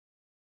early.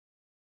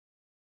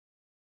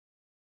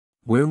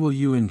 Where will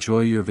you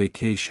enjoy your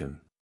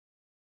vacation?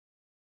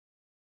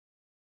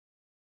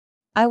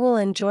 I will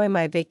enjoy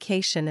my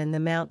vacation in the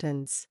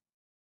mountains.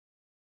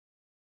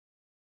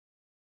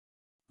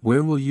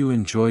 Where will you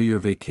enjoy your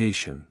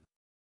vacation?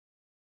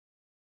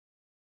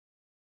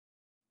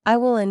 I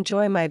will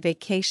enjoy my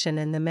vacation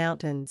in the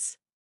mountains.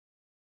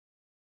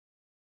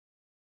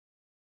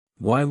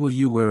 Why will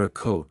you wear a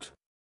coat?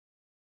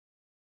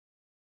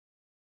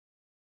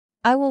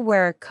 I will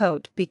wear a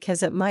coat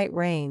because it might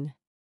rain.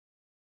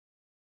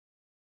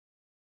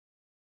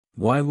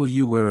 Why will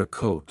you wear a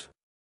coat?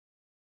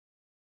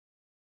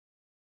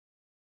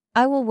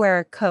 I will wear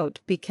a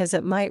coat because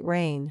it might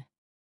rain.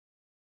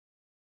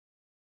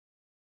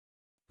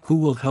 Who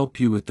will help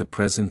you with the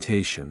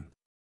presentation?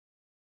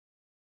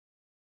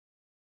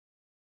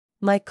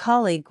 My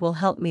colleague will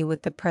help me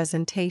with the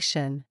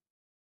presentation.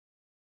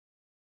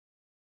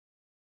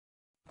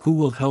 Who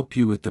will help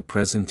you with the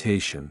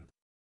presentation?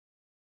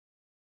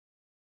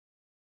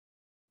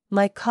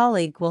 My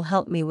colleague will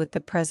help me with the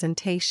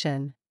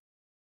presentation.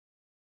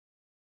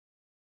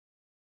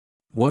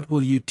 What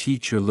will you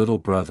teach your little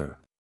brother?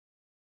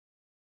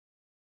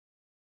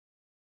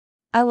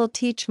 I will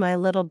teach my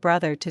little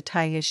brother to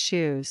tie his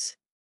shoes.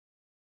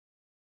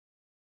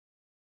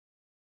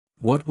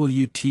 What will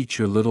you teach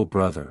your little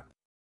brother?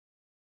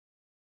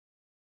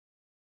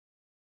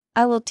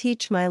 I will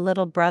teach my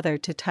little brother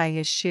to tie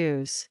his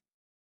shoes.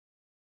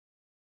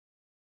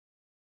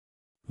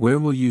 Where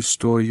will you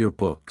store your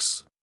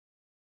books?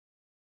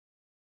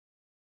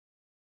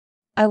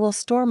 I will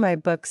store my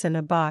books in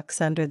a box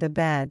under the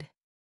bed.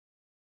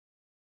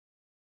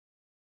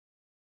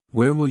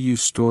 Where will you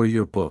store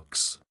your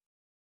books?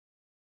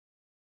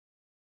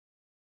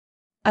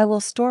 I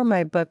will store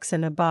my books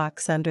in a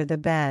box under the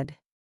bed.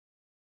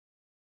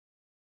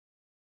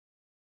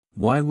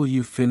 Why will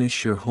you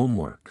finish your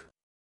homework?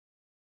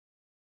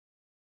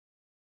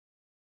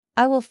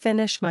 I will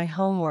finish my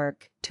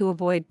homework to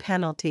avoid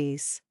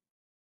penalties.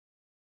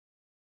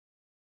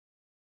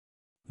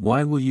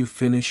 Why will you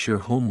finish your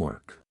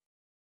homework?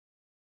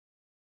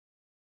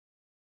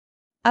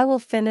 I will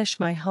finish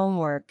my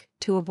homework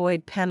to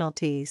avoid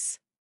penalties.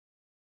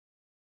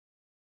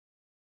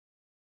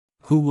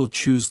 Who will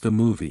choose the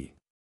movie?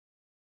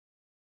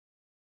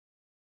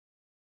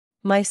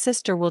 My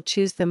sister will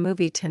choose the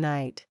movie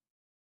tonight.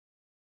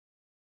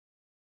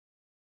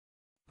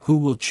 Who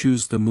will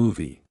choose the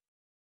movie?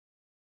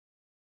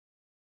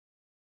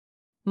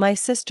 My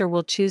sister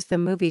will choose the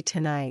movie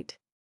tonight.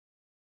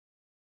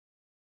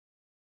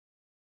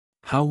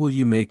 How will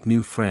you make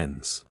new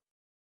friends?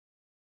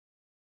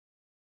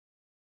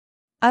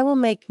 I will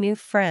make new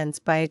friends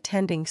by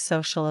attending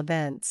social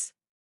events.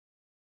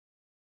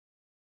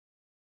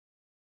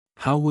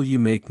 How will you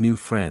make new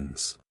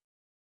friends?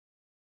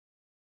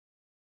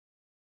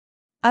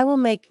 I will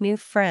make new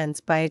friends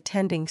by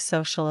attending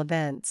social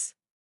events.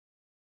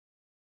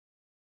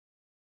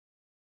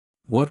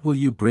 What will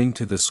you bring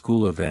to the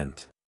school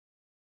event?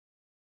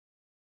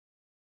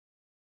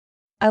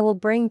 I will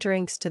bring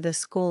drinks to the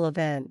school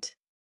event.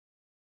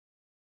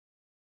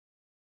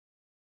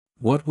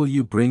 What will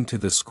you bring to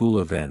the school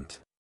event?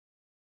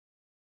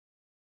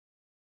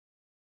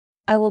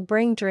 I will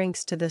bring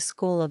drinks to the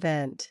school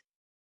event.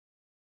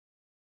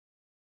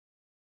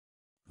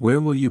 Where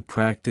will you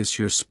practice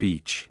your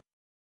speech?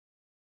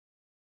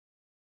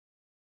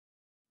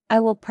 I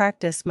will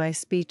practice my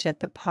speech at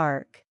the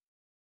park.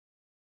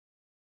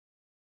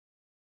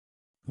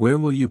 Where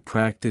will you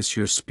practice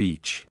your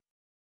speech?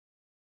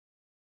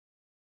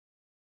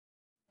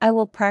 I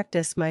will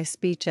practice my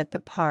speech at the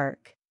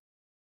park.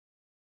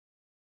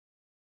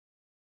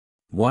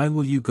 Why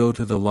will you go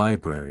to the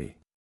library?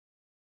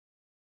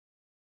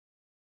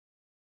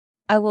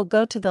 I will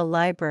go to the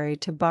library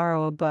to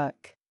borrow a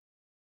book.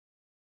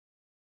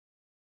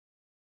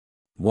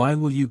 Why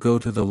will you go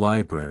to the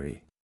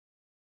library?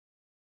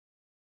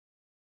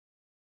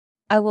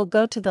 I will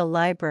go to the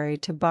library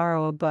to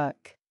borrow a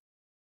book.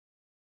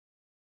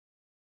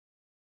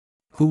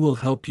 Who will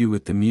help you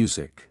with the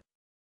music?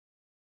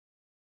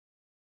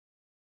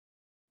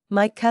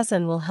 My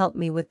cousin will help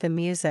me with the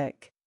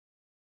music.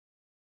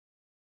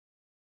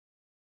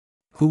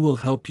 Who will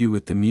help you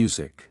with the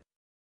music?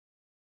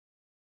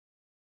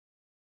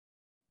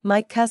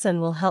 My cousin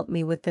will help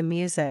me with the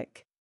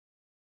music.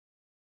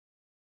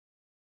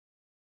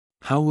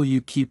 How will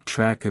you keep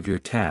track of your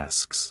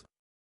tasks?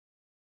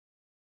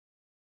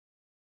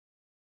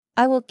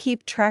 I will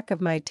keep track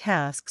of my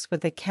tasks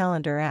with a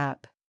calendar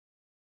app.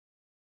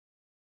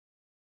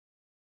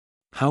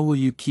 How will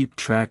you keep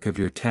track of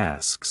your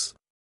tasks?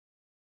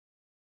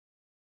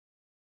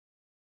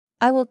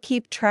 I will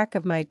keep track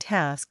of my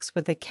tasks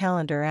with a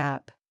calendar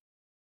app.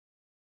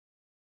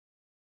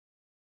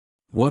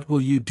 What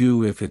will you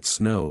do if it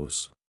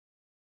snows?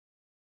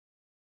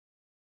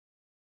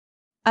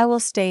 I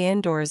will stay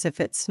indoors if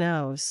it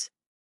snows.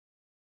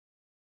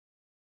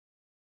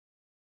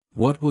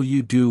 What will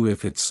you do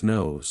if it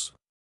snows?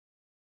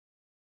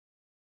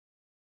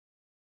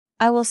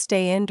 I will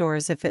stay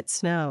indoors if it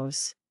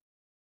snows.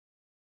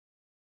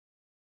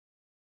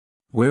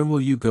 Where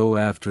will you go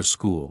after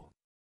school?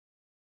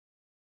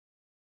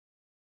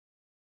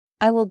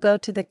 I will go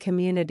to the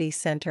community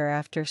center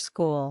after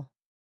school.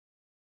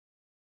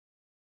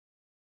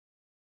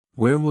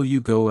 Where will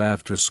you go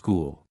after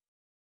school?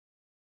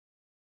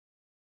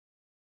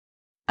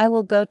 I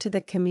will go to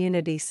the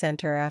community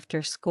center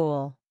after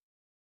school.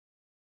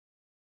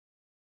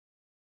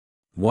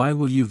 Why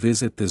will you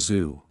visit the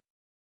zoo?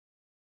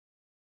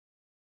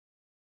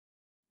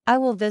 I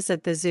will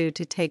visit the zoo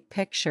to take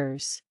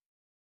pictures.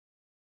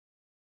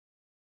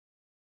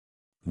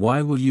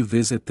 Why will you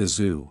visit the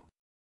zoo?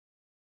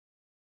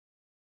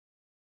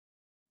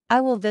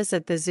 I will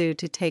visit the zoo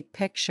to take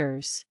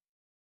pictures.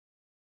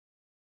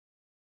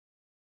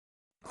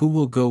 Who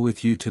will go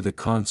with you to the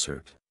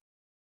concert?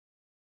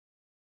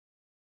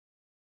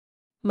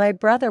 My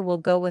brother will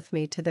go with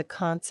me to the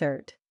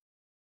concert.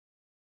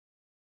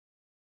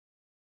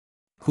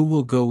 Who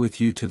will go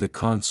with you to the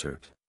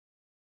concert?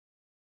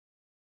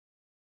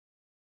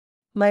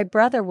 My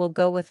brother will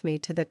go with me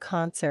to the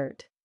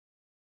concert.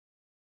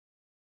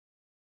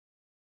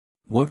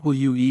 What will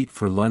you eat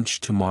for lunch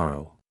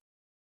tomorrow?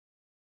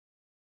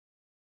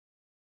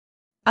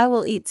 I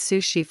will eat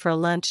sushi for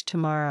lunch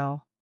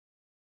tomorrow.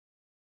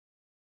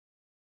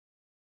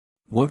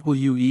 What will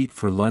you eat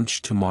for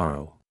lunch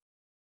tomorrow?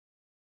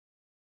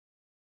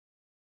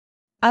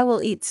 I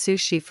will eat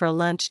sushi for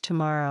lunch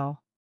tomorrow.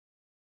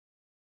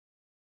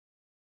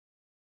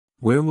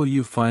 Where will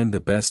you find the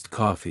best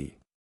coffee?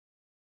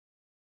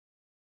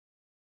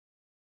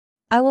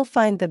 I will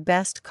find the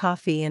best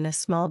coffee in a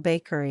small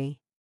bakery.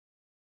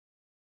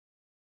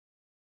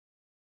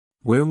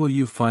 Where will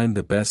you find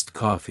the best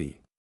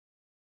coffee?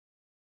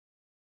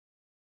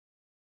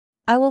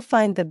 I will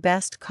find the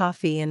best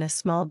coffee in a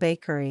small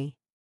bakery.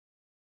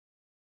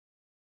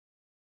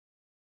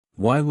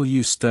 Why will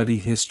you study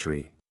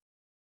history?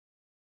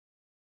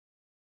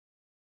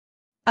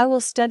 I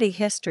will study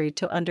history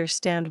to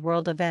understand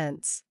world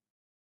events.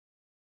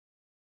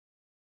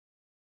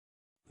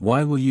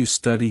 Why will you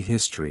study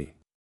history?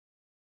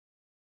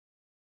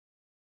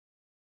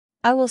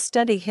 I will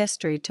study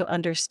history to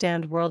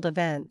understand world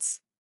events.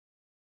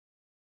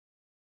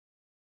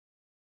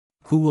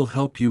 Who will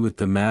help you with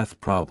the math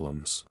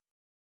problems?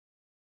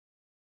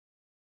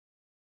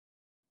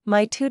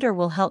 My tutor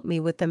will help me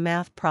with the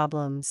math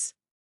problems.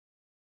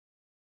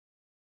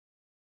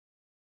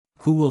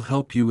 Who will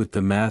help you with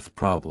the math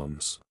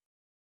problems?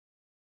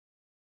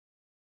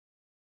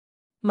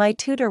 My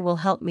tutor will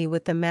help me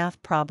with the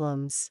math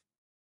problems.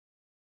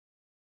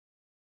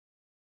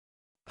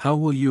 How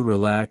will you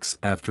relax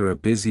after a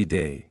busy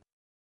day?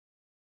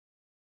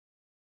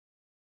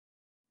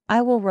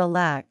 I will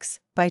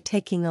relax by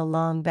taking a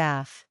long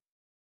bath.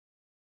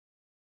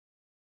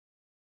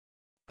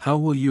 How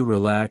will you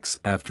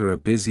relax after a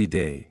busy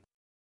day?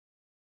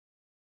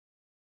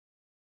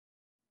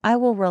 I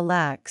will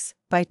relax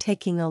by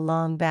taking a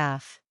long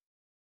bath.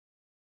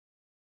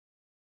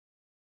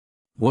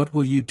 What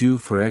will you do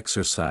for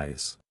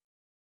exercise?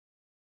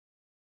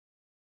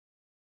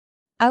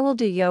 I will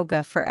do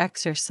yoga for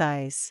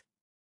exercise.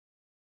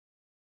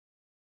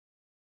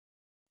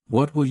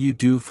 What will you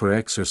do for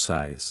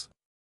exercise?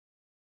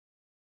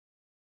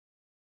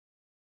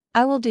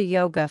 I will do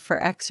yoga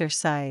for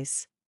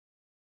exercise.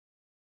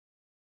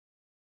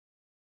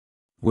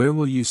 Where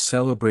will you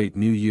celebrate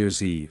New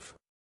Year's Eve?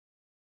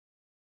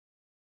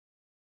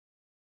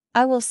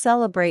 I will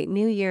celebrate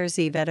New Year's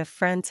Eve at a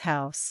friend's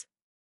house.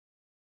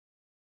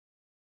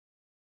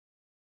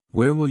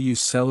 Where will you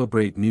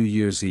celebrate New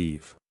Year's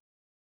Eve?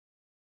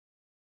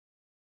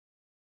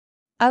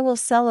 I will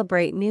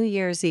celebrate New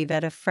Year's Eve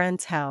at a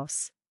friend's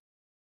house.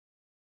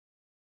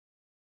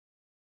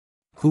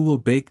 Who will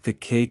bake the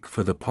cake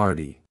for the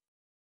party?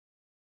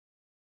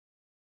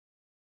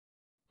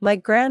 My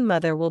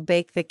grandmother will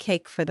bake the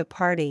cake for the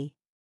party.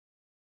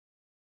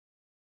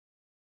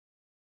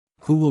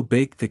 Who will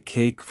bake the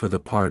cake for the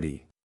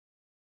party?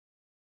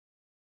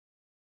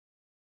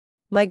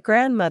 My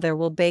grandmother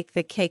will bake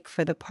the cake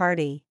for the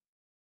party.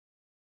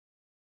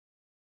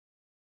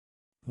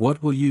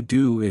 What will you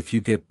do if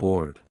you get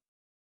bored?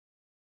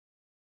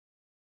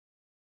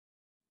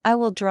 I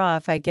will draw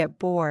if I get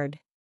bored.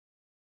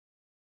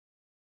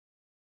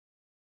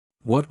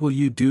 What will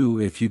you do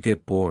if you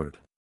get bored?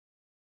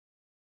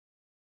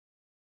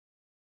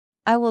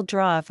 I will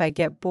draw if I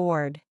get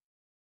bored.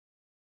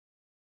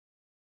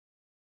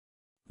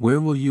 Where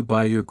will you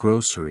buy your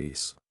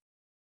groceries?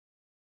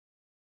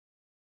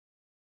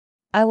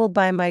 I will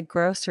buy my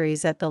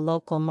groceries at the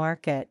local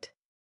market.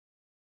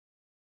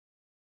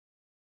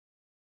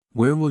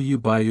 Where will you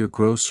buy your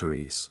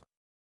groceries?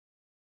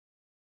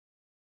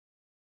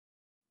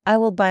 I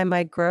will buy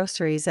my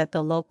groceries at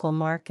the local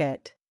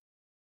market.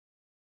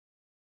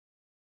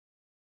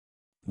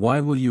 Why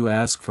will you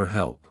ask for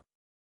help?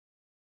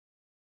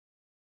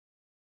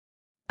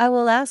 I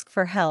will ask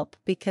for help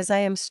because I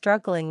am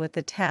struggling with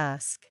the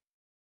task.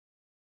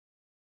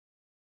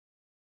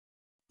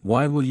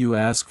 Why will you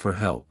ask for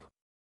help?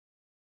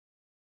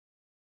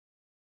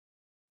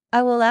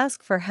 I will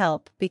ask for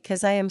help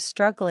because I am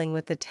struggling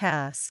with the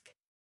task.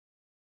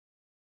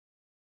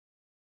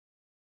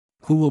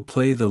 Who will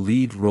play the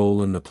lead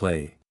role in the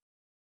play?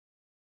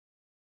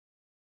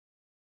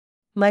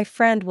 My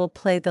friend will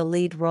play the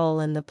lead role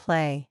in the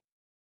play.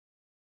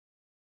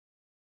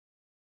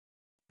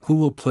 Who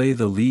will play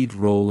the lead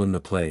role in the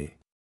play?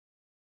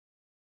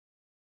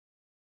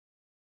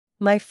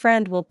 My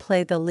friend will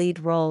play the lead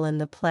role in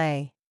the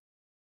play.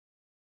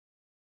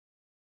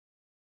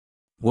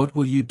 What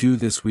will you do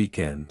this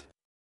weekend?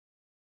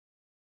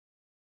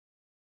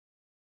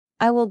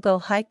 I will go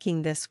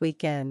hiking this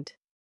weekend.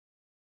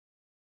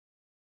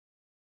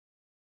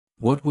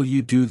 What will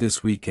you do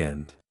this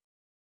weekend?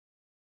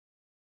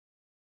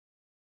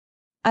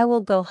 I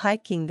will go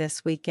hiking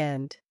this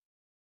weekend.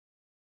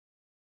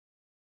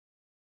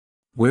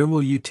 Where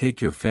will you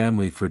take your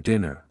family for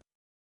dinner?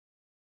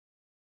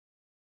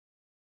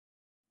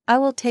 I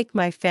will take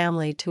my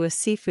family to a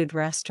seafood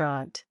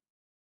restaurant.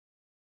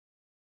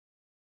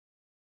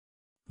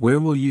 Where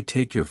will you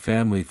take your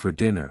family for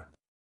dinner?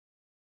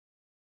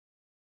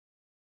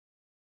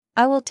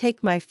 I will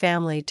take my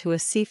family to a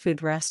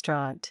seafood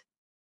restaurant.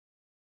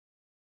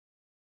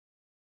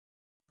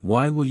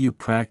 Why will you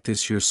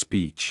practice your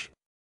speech?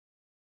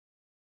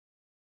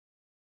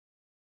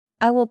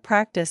 I will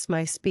practice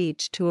my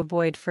speech to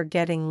avoid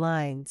forgetting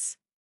lines.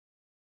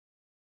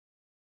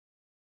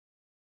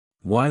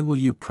 Why will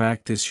you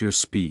practice your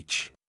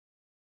speech?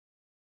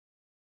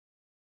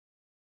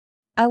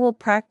 I will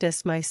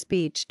practice my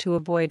speech to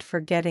avoid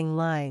forgetting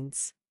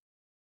lines.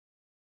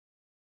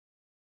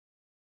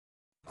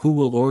 Who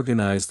will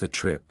organize the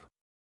trip?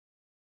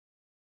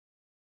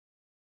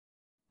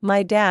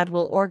 My dad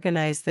will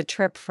organize the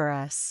trip for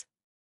us.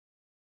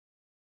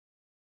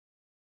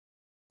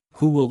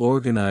 Who will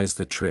organize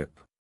the trip?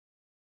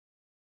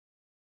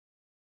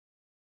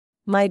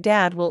 My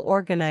dad will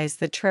organize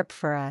the trip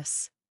for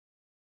us.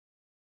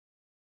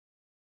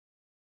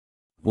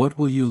 What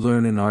will you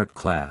learn in art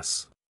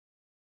class?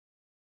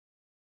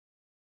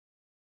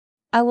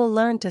 I will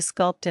learn to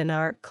sculpt in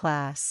art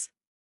class.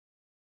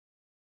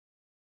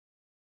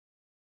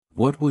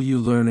 What will you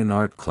learn in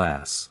art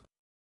class?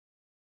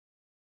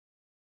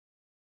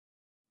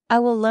 I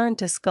will learn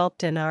to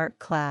sculpt in art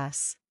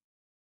class.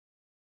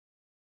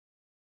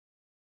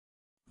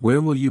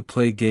 Where will you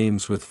play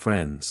games with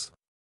friends?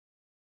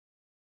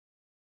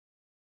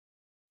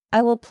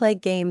 I will play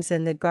games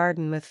in the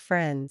garden with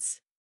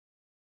friends.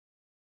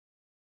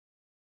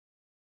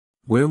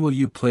 Where will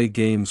you play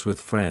games with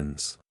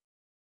friends?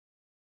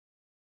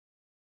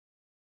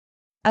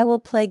 I will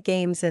play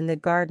games in the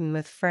garden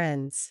with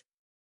friends.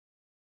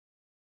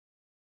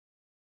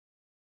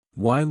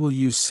 Why will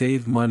you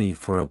save money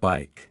for a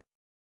bike?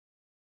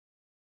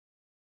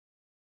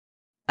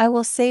 I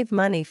will save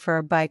money for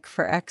a bike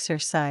for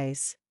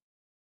exercise.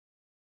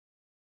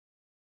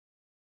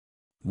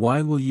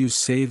 Why will you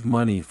save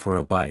money for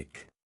a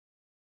bike?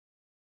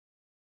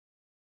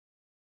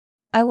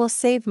 I will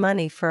save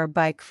money for a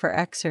bike for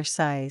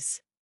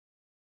exercise.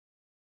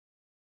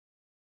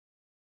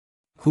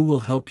 Who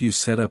will help you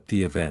set up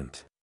the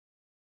event?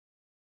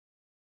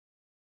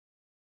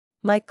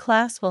 My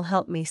class will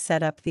help me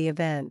set up the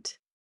event.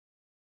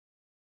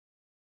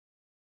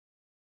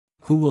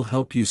 Who will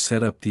help you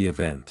set up the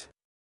event?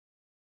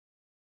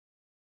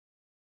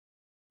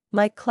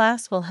 My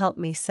class will help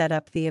me set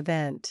up the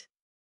event.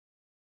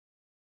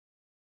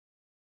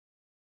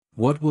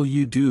 What will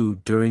you do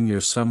during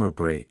your summer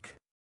break?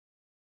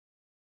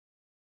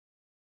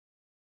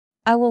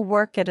 I will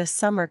work at a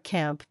summer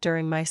camp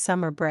during my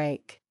summer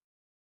break.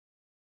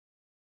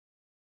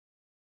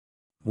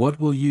 What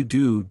will you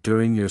do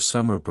during your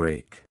summer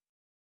break?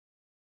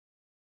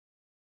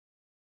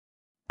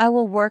 I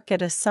will work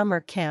at a summer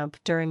camp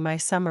during my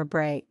summer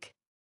break.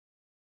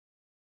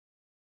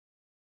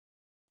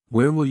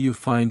 Where will you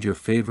find your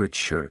favorite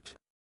shirt?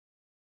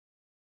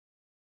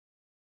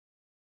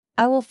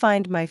 I will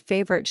find my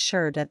favorite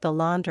shirt at the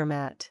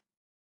laundromat.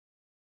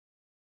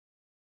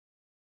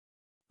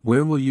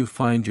 Where will you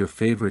find your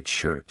favorite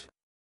shirt?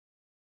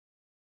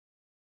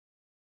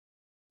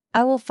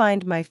 I will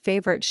find my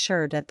favorite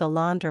shirt at the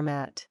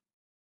laundromat.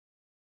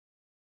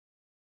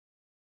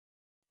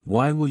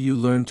 Why will you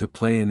learn to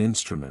play an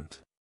instrument?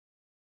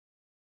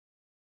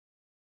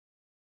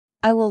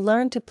 I will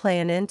learn to play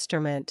an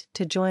instrument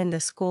to join the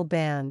school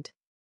band.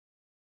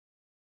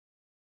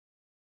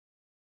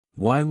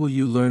 Why will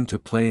you learn to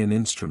play an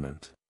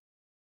instrument?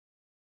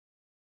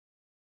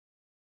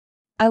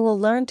 I will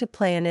learn to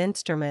play an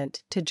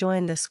instrument to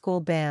join the school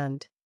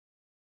band.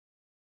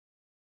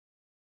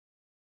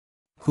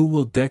 Who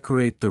will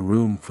decorate the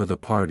room for the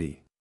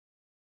party?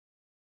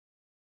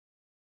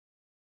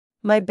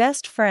 My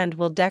best friend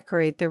will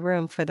decorate the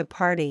room for the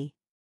party.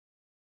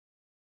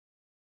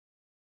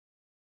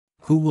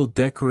 Who will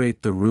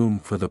decorate the room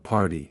for the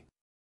party?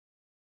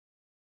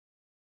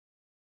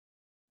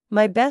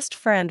 My best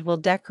friend will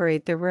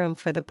decorate the room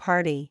for the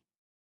party.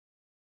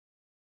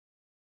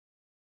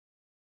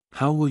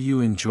 How will you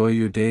enjoy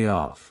your day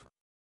off?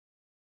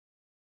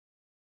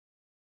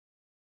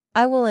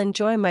 I will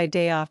enjoy my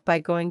day off by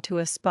going to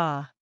a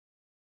spa.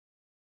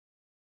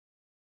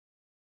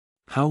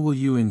 How will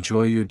you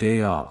enjoy your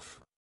day off?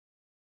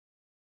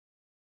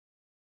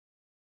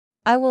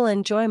 I will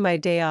enjoy my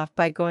day off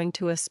by going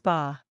to a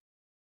spa.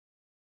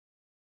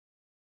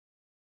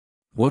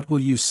 What will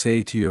you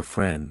say to your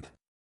friend?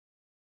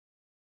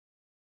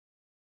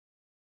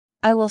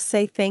 I will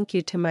say thank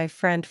you to my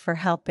friend for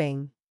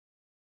helping.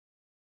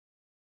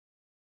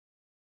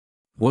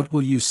 What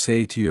will you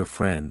say to your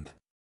friend?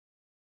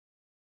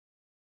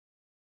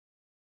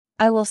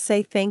 I will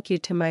say thank you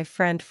to my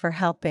friend for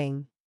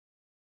helping.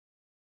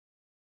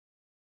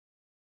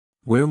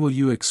 Where will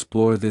you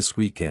explore this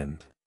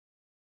weekend?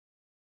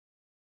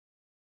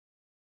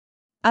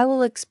 I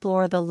will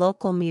explore the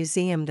local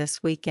museum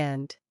this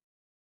weekend.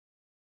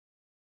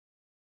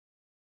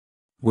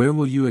 Where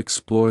will you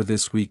explore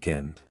this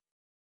weekend?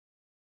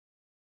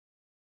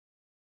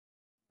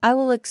 I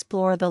will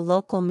explore the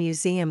local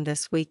museum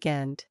this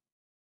weekend.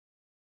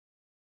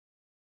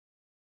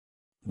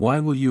 Why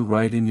will you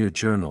write in your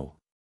journal?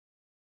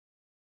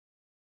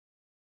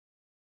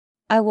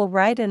 I will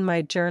write in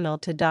my journal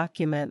to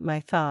document my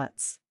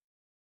thoughts.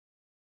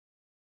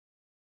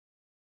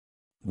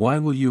 Why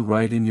will you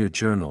write in your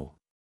journal?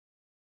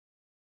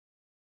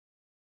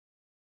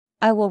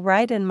 I will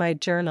write in my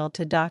journal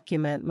to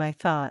document my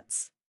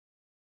thoughts.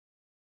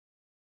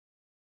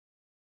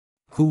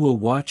 Who will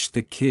watch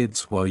the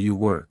kids while you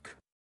work?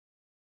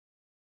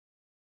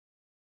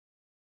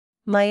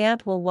 My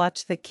aunt will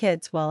watch the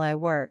kids while I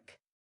work.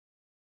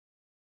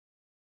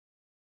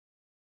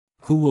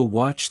 Who will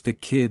watch the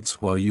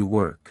kids while you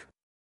work?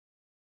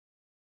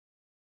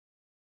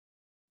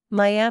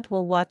 My aunt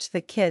will watch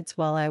the kids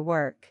while I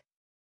work.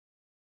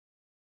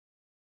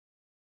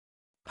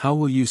 How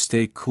will you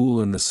stay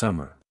cool in the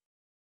summer?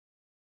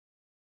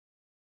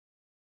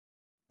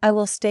 I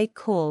will stay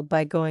cool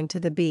by going to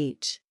the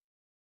beach.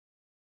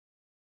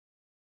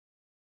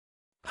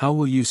 How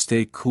will you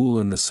stay cool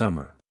in the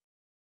summer?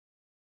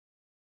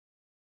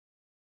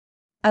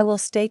 I will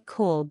stay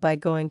cool by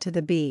going to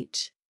the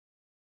beach.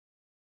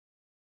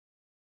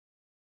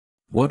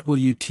 What will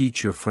you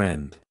teach your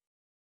friend?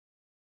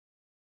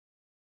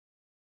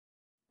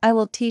 I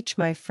will teach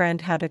my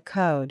friend how to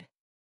code.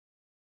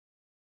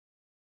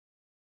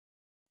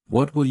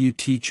 What will you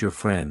teach your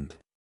friend?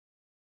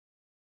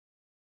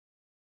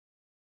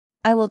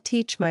 I will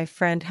teach my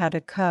friend how to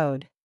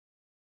code.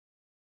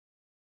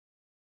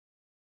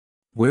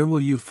 Where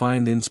will you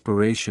find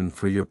inspiration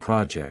for your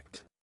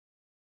project?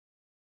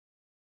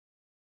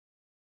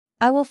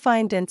 I will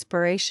find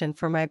inspiration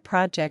for my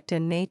project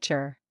in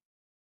nature.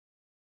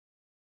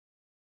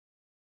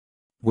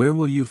 Where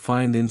will you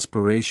find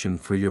inspiration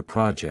for your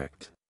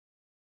project?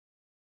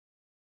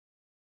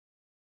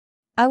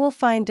 I will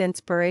find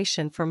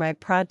inspiration for my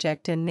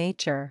project in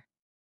nature.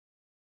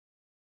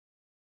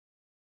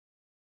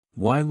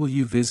 Why will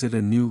you visit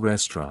a new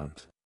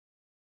restaurant?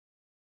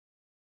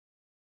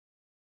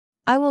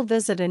 I will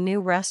visit a new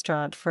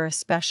restaurant for a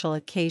special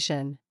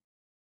occasion.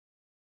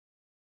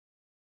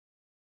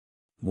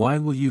 Why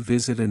will you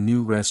visit a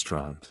new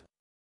restaurant?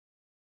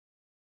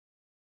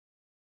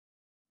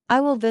 I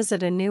will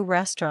visit a new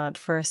restaurant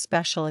for a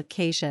special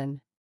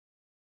occasion.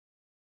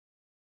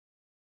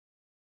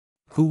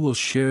 Who will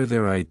share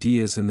their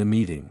ideas in the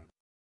meeting?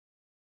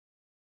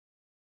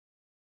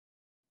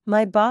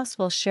 My boss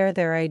will share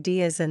their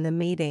ideas in the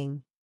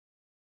meeting.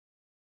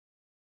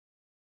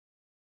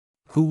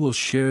 Who will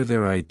share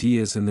their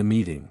ideas in the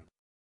meeting?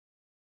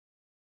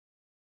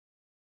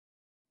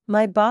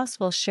 My boss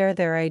will share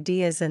their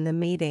ideas in the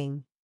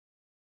meeting.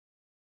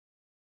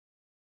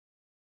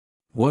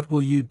 What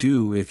will you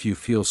do if you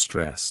feel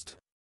stressed?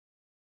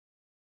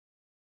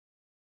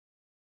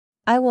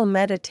 I will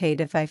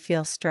meditate if I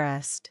feel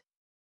stressed.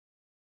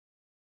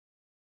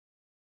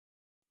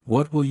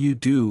 What will you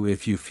do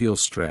if you feel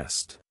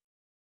stressed?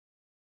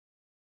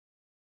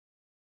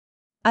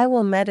 I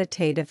will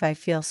meditate if I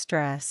feel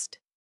stressed.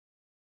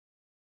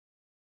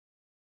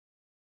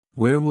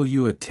 Where will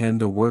you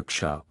attend a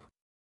workshop?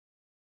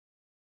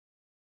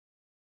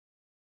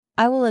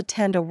 I will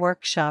attend a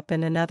workshop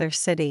in another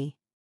city.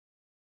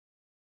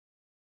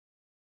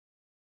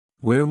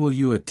 Where will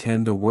you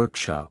attend a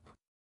workshop?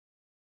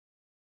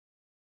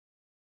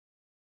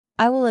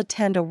 I will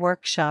attend a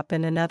workshop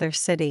in another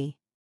city.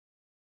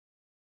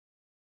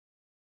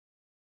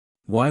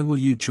 Why will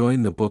you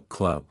join the book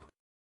club?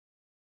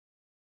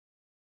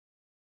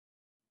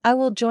 I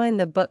will join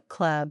the book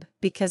club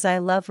because I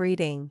love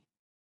reading.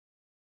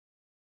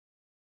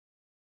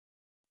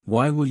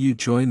 Why will you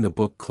join the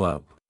book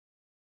club?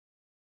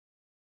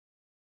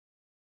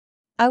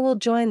 I will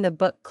join the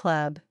book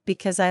club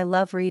because I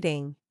love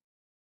reading.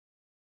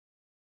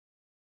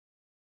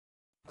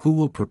 Who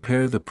will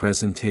prepare the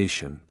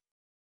presentation?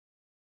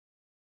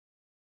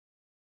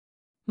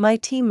 My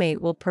teammate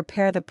will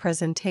prepare the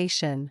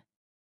presentation.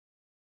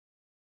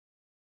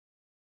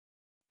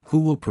 Who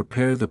will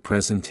prepare the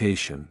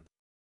presentation?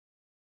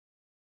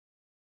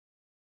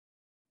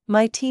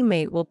 My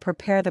teammate will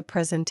prepare the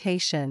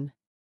presentation.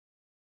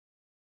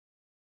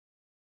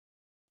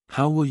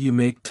 How will you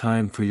make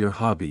time for your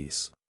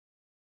hobbies?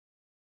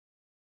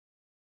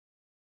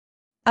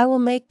 I will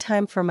make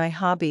time for my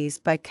hobbies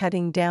by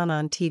cutting down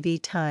on TV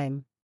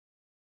time.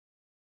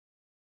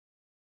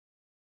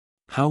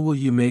 How will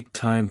you make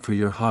time for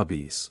your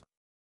hobbies?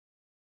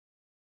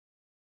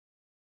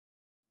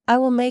 I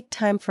will make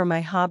time for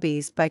my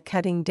hobbies by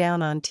cutting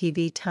down on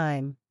TV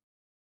time.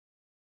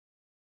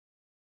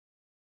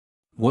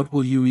 What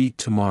will you eat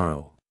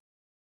tomorrow?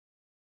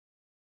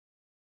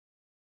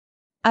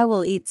 I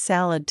will eat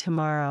salad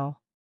tomorrow.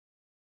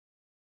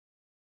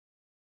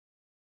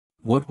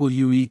 What will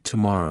you eat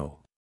tomorrow?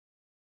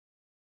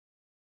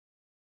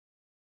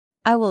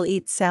 I will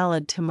eat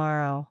salad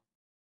tomorrow.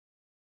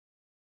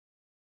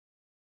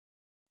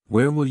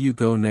 Where will you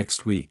go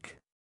next week?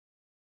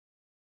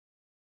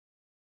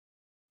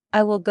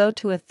 I will go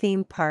to a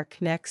theme park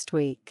next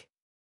week.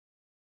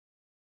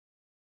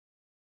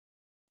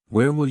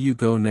 Where will you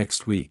go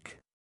next week?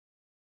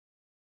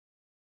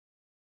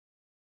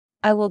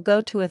 I will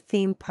go to a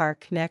theme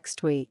park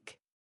next week.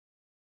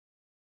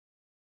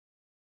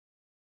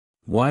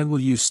 Why will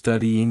you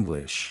study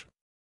English?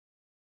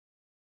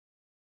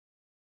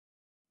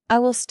 I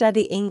will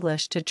study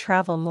English to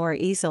travel more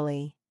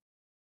easily.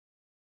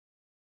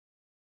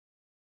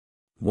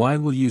 Why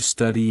will you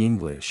study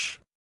English?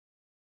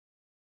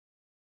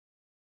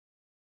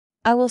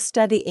 I will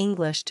study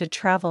English to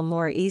travel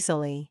more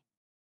easily.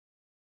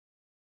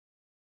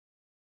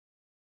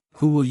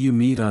 Who will you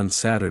meet on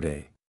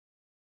Saturday?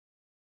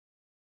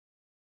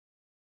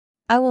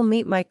 I will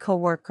meet my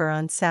coworker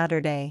on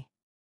Saturday.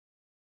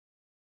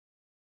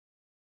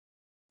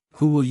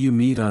 Who will you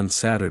meet on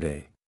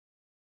Saturday?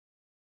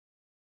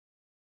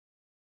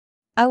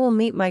 I will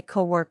meet my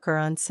coworker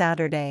on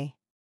Saturday.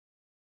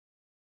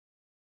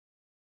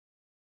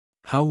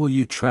 How will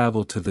you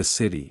travel to the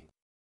city?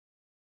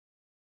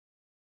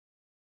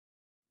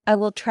 I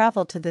will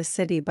travel to the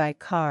city by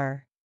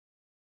car.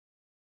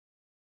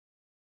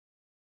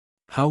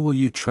 How will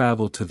you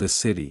travel to the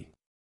city?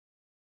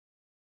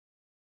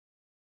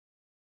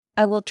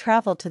 I will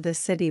travel to the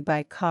city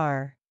by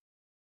car.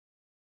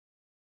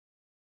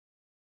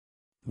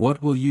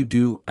 What will you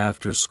do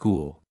after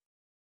school?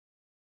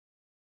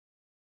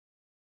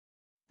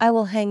 I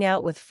will hang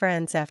out with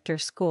friends after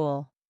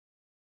school.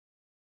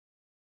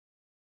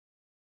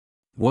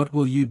 What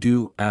will you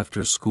do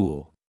after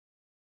school?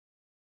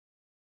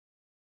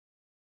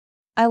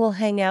 I will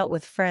hang out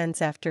with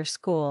friends after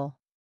school.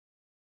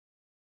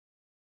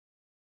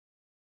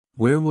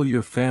 Where will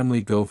your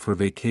family go for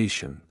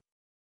vacation?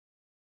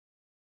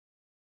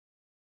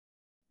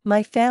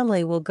 My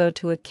family will go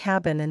to a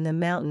cabin in the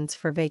mountains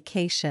for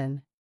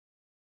vacation.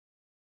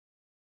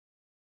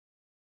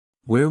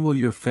 Where will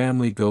your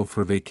family go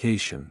for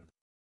vacation?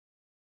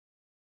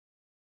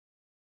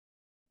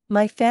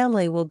 My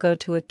family will go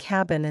to a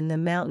cabin in the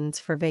mountains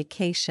for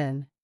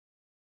vacation.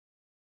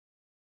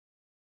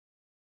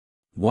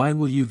 Why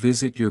will you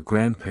visit your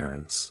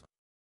grandparents?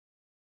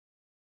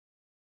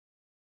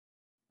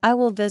 I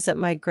will visit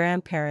my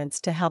grandparents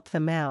to help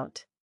them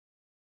out.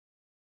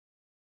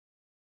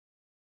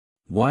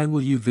 Why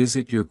will you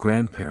visit your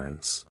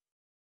grandparents?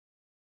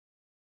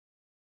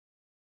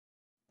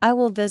 I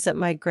will visit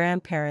my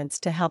grandparents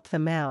to help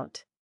them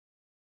out.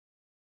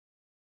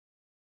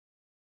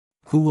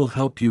 Who will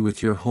help you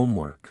with your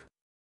homework?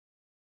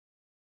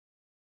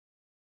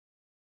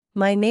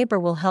 My neighbor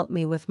will help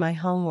me with my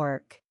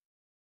homework.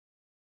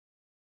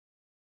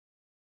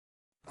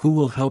 Who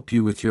will help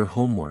you with your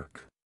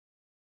homework?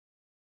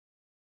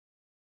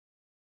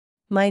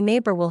 My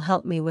neighbor will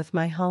help me with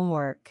my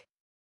homework.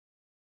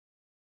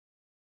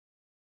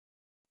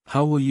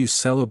 How will you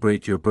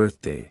celebrate your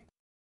birthday?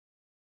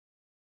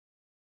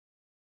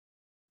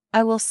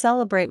 I will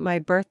celebrate my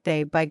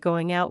birthday by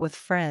going out with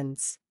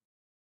friends.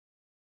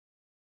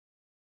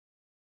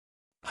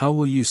 How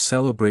will you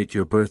celebrate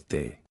your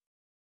birthday?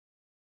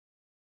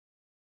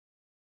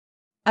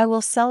 I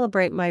will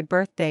celebrate my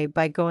birthday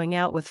by going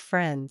out with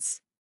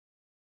friends.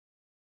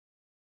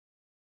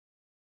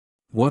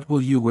 What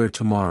will you wear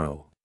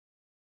tomorrow?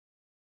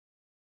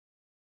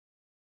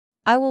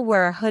 I will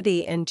wear a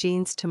hoodie and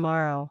jeans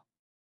tomorrow.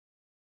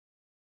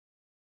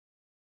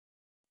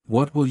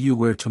 What will you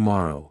wear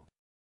tomorrow?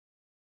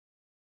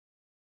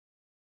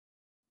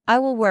 I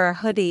will wear a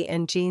hoodie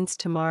and jeans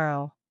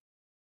tomorrow.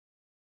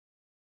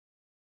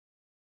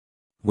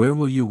 Where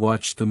will you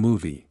watch the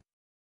movie?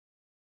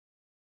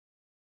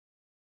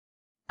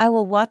 I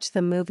will watch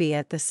the movie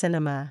at the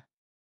cinema.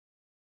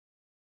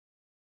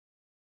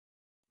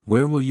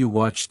 Where will you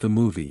watch the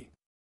movie?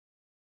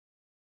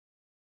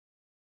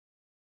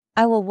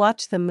 I will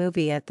watch the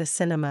movie at the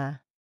cinema.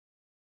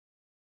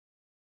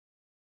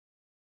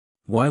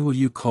 Why will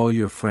you call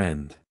your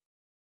friend?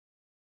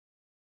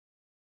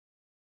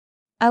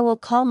 I will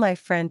call my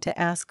friend to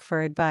ask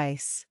for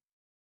advice.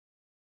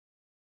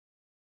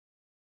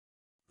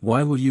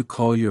 Why will you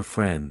call your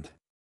friend?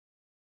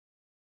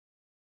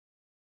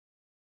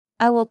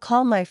 I will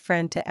call my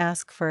friend to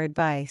ask for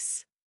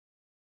advice.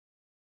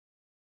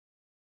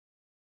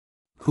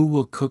 Who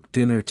will cook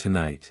dinner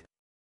tonight?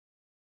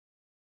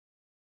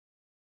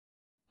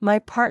 My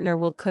partner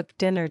will cook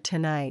dinner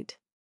tonight.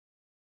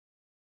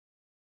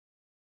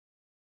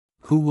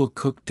 Who will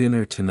cook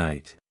dinner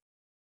tonight?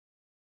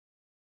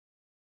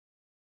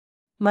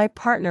 My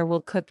partner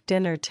will cook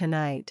dinner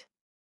tonight.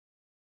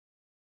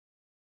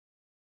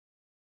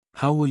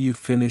 How will you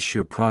finish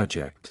your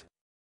project?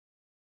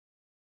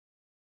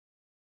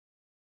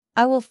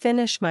 I will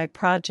finish my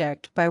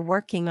project by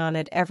working on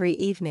it every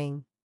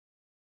evening.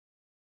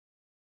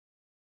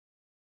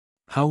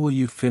 How will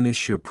you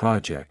finish your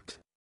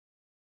project?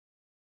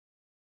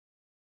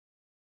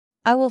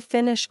 I will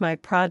finish my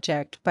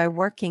project by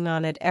working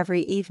on it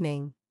every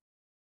evening.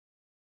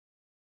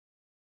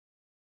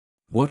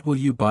 What will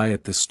you buy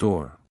at the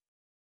store?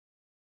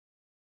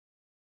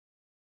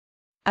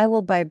 I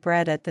will buy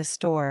bread at the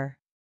store.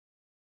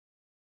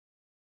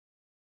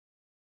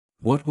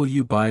 What will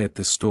you buy at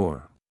the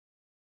store?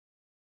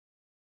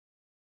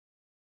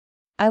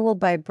 I will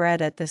buy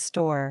bread at the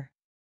store.